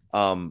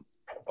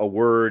 a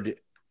word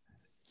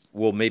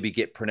will maybe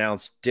get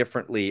pronounced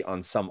differently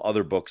on some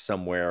other book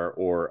somewhere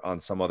or on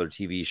some other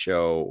TV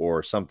show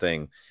or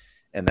something.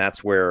 And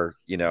that's where,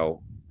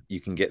 you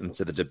can get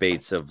into the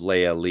debates of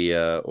Leia,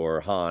 Leah, or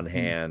Han,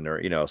 Han,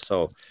 or,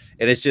 so,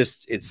 and it's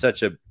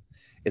such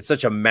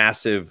a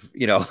massive,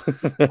 Well,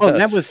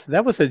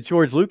 that was a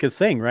George Lucas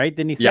thing, right?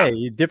 Didn't he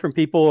say different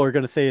people are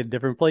going to say it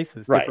different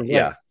places? Right. Different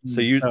Yeah. So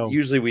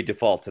usually we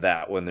default to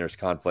that when there's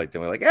conflict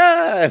and we're like,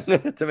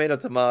 tomato,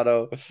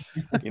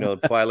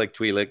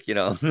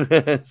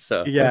 Twi'lek,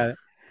 so yeah.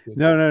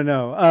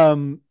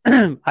 No.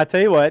 I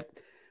tell you what,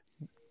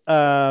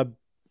 I'd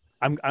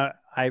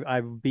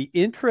be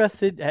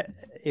interested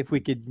if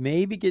we could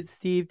maybe get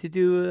Steve to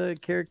do a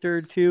character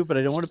or two, but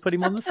I don't want to put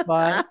him on the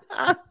spot.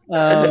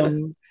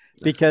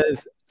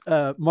 Because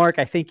Mark,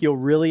 I think you'll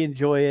really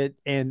enjoy it.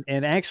 And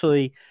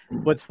actually,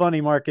 what's funny,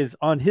 Mark, is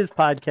on his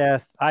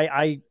podcast,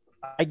 I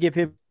give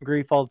him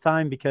grief all the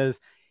time because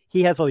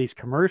he has all these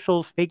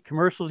commercials, fake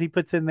commercials he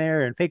puts in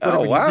there, and fake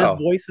whatever he does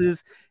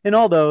voices and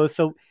all those.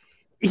 So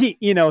he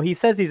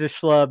says he's a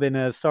schlub in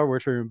a Star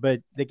Wars room,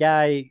 but the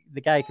guy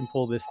can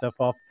pull this stuff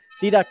off.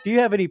 D-Doc, do you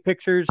have any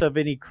pictures of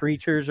any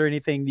creatures or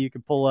anything that you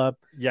can pull up?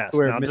 Yes.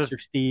 Where Mr.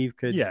 Steve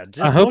could. Yeah.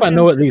 I hope I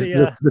know what these.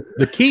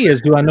 The key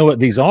is, do I know what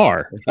these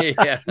are?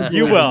 Yeah.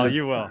 You will.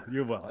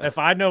 If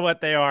I know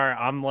what they are,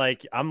 I'm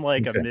like a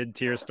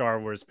mid-tier Star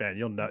Wars fan.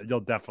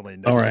 You'll definitely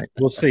know. All right,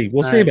 we'll see.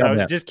 We'll see about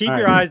that. Just keep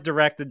your eyes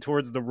directed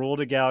towards the Rule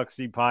the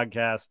Galaxy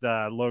podcast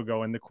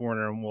logo in the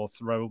corner, and we'll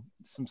throw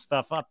some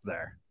stuff up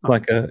there.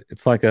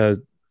 It's like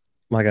an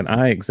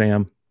eye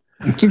exam.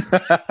 Is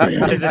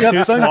it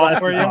too small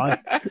for you?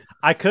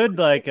 I could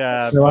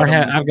No,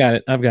 I've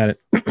got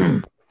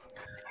it.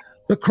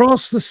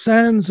 Across the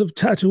sands of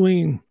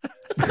Tatooine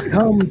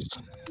comes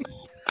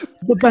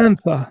the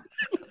bantha.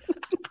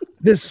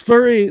 This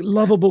furry,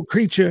 lovable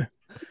creature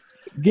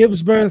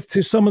gives birth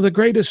to some of the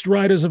greatest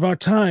riders of our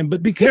time,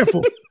 but be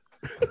careful.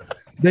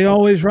 They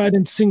always ride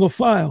in single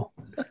file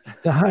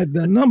to hide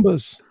their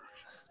numbers.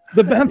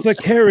 The bantha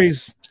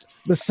carries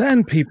the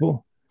sand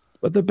people,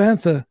 but the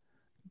bantha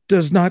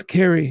does not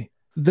carry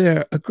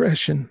their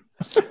aggression.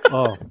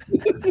 Oh,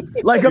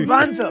 like a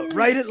bantha.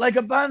 Write it like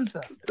a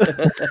bantha.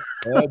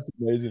 That's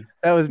amazing.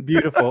 That was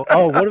beautiful.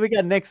 Oh, what do we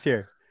got next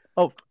here?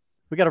 Oh,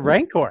 we got a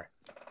Rancor.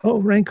 Oh,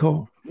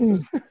 Rancor.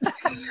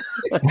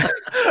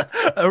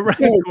 A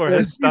Rancor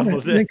has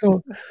stumbled in.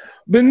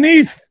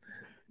 Beneath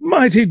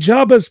mighty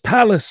Jabba's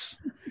palace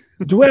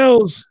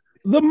dwells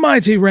the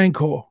mighty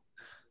Rancor.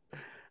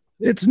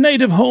 Its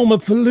native home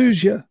of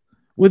Fallujah,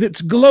 with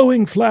its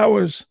glowing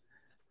flowers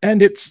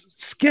and its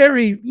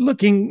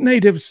scary-looking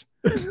natives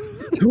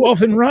who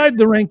often ride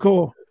the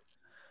Rancor,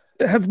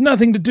 have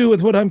nothing to do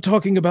with what I'm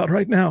talking about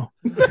right now.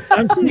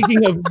 I'm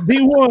speaking of the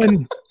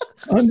one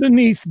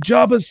underneath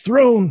Jabba's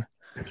throne.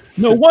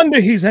 No wonder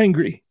he's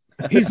angry.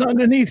 He's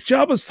underneath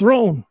Jabba's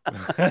throne.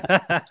 But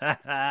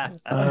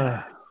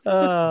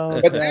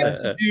that's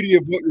the beauty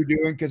of what you're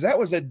doing, because that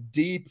was a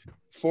deep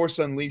Force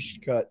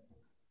Unleashed cut.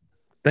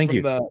 Thank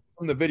you.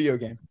 From the video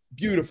game.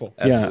 Beautiful.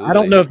 Yeah, I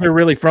don't know if they're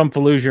really from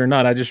Fallujah or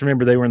not. I just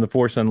remember they were in the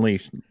Force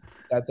Unleashed.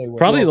 That they were.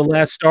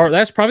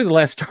 That's probably the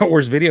last Star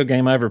Wars video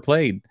game I ever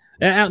played.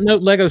 No,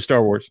 Lego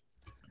Star Wars.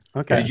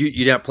 Okay. Did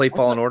you not play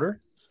Fallen Order?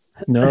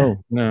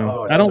 No.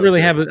 Oh, I don't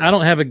really have I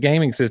don't have a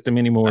gaming system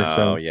anymore.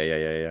 Oh,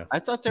 yeah. I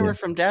thought they were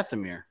from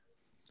Dathomir.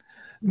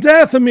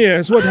 Dathomir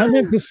is what I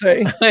meant to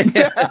say.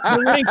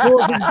 The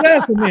Rancor of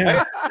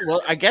Dathomir.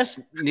 Well, I guess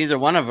neither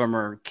one of them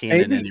are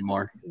canon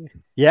anymore.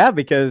 Yeah,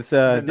 because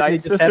the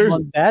Night Sisters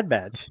bad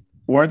badge.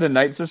 Weren't the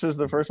Night Sisters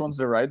the first ones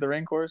to ride the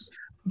Rancors?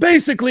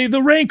 Basically,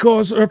 the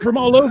Rancors are from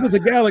all over the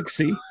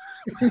galaxy.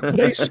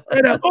 They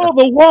spread out. Oh,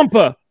 the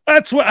Wampa.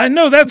 That's what I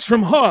know. That's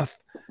from Hoth.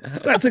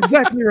 That's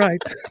exactly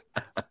right.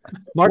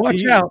 Mark,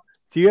 watch out.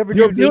 Do you ever?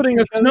 You're building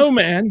a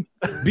snowman.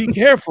 Be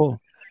careful.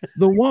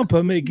 The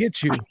Wampa may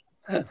get you.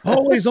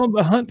 Always on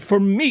the hunt for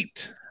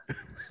meat.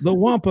 The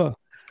Wampa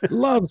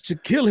loves to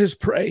kill his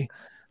prey,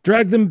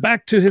 drag them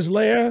back to his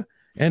lair,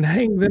 and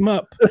hang them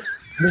up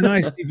in an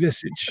icy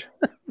visage.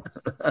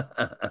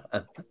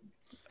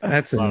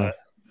 That's enough.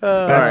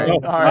 All right.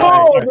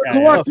 The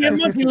Kowakian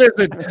monkey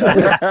lizard.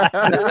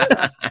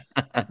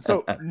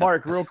 So,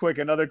 Mark, real quick,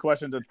 another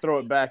question to throw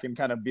it back and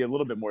kind of be a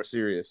little bit more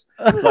serious.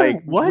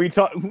 Like what we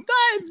talk,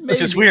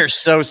 because we are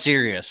so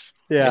serious.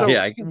 Yeah, So,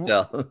 yeah, I can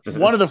tell.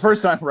 one of the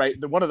first times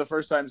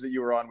that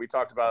you were on, we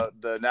talked about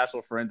the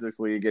National Forensics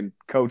League and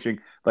coaching.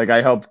 Like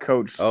I helped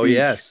coach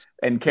speech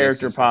and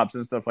character pops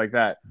and stuff like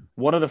that.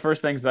 One of the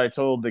first things that I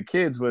told the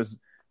kids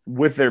was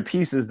with their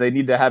pieces, they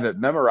need to have it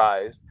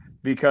memorized,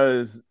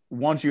 because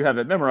once you have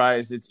it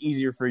memorized, it's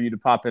easier for you to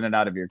pop in and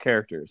out of your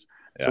characters.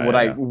 So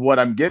what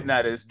I'm getting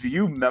at is, do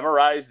you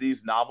memorize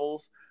these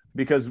novels?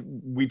 Because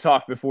we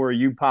talked before,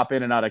 you pop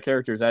in and out of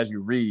characters as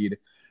you read.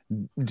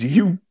 Do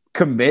you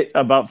commit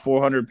about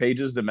 400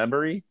 pages to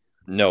memory?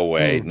 No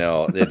way.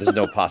 No, there's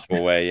no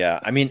possible way. Yeah.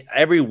 I mean,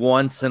 every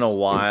once in a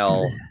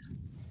while,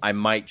 I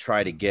might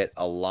try to get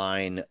a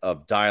line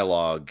of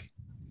dialogue,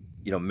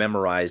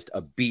 memorized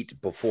a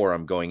beat before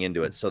I'm going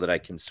into it so that I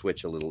can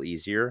switch a little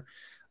easier.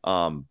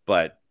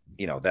 But,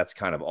 that's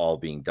kind of all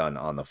being done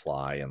on the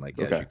fly and as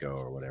you go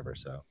or whatever.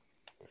 So.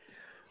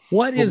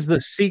 What is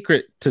the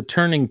secret to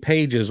turning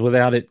pages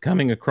without it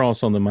coming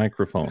across on the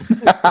microphone?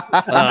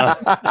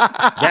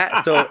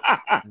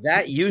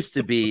 That used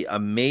to be a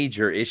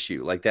major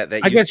issue like that.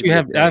 I guess you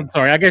have. I'm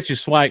sorry. I guess you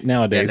swipe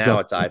nowadays. Yeah, now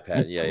it's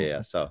iPad.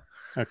 Yeah. So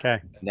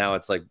okay. Now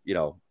it's like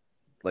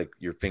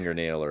your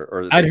fingernail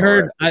or I'd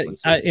heard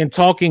in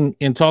talking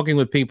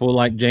with people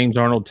like James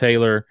Arnold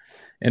Taylor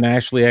and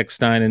Ashley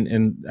Eckstein,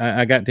 and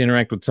I got to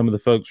interact with some of the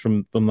folks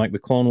from like the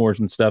Clone Wars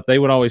and stuff. They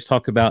would always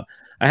talk about,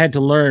 I had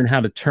to learn how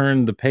to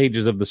turn the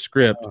pages of the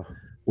script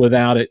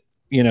without it,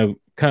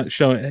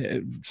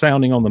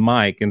 sounding on the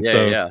mic. And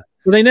so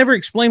they never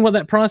explained what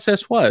that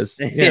process was.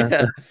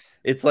 Yeah.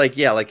 It's like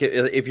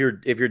if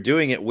you're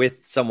doing it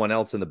with someone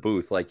else in the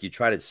booth, like you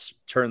try to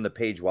turn the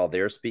page while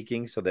they're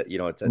speaking so that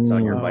it's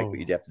on your mic, but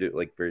you have to do it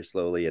like very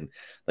slowly, and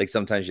like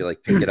sometimes you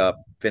like pick it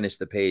up, finish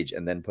the page,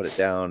 and then put it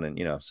down,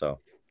 and so.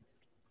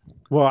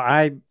 Well,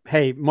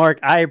 hey Mark,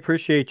 I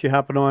appreciate you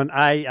hopping on.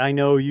 I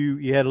know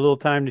you had a little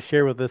time to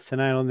share with us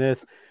tonight on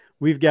this.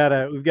 We've got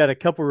a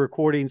couple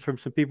recordings from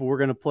some people we're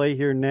going to play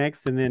here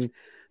next, and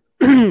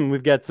then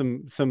we've got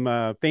some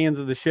fans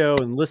of the show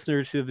and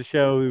listeners of the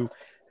show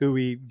who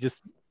we just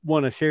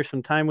want to share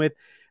some time with.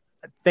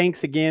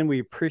 Thanks again. We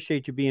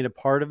appreciate you being a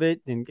part of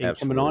it and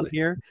coming on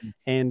here.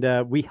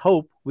 And we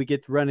hope we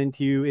get to run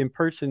into you in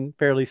person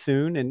fairly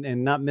soon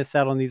and not miss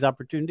out on these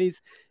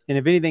opportunities. And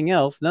if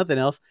nothing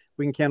else,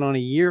 we can count on a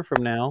year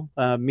from now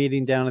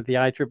meeting down at the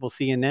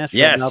ICCC in Nashville.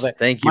 Yes, now that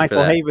thank you.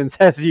 Michael Havens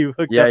has you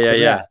hooked up.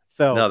 Yeah.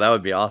 So no, that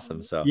would be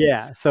awesome. So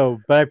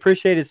but I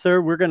appreciate it,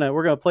 sir. We're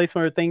gonna play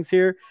some other things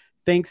here.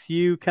 Thanks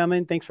you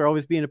coming. Thanks for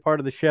always being a part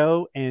of the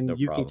show. And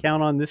you can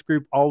count on this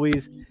group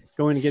always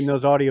going and getting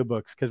those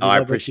audiobooks. I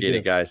appreciate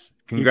it, guys.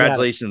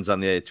 Congratulations on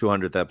the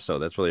 200th episode.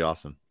 That's really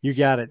awesome. You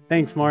got it.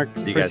 Thanks, Mark.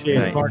 See you guys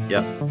tonight.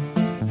 Yep.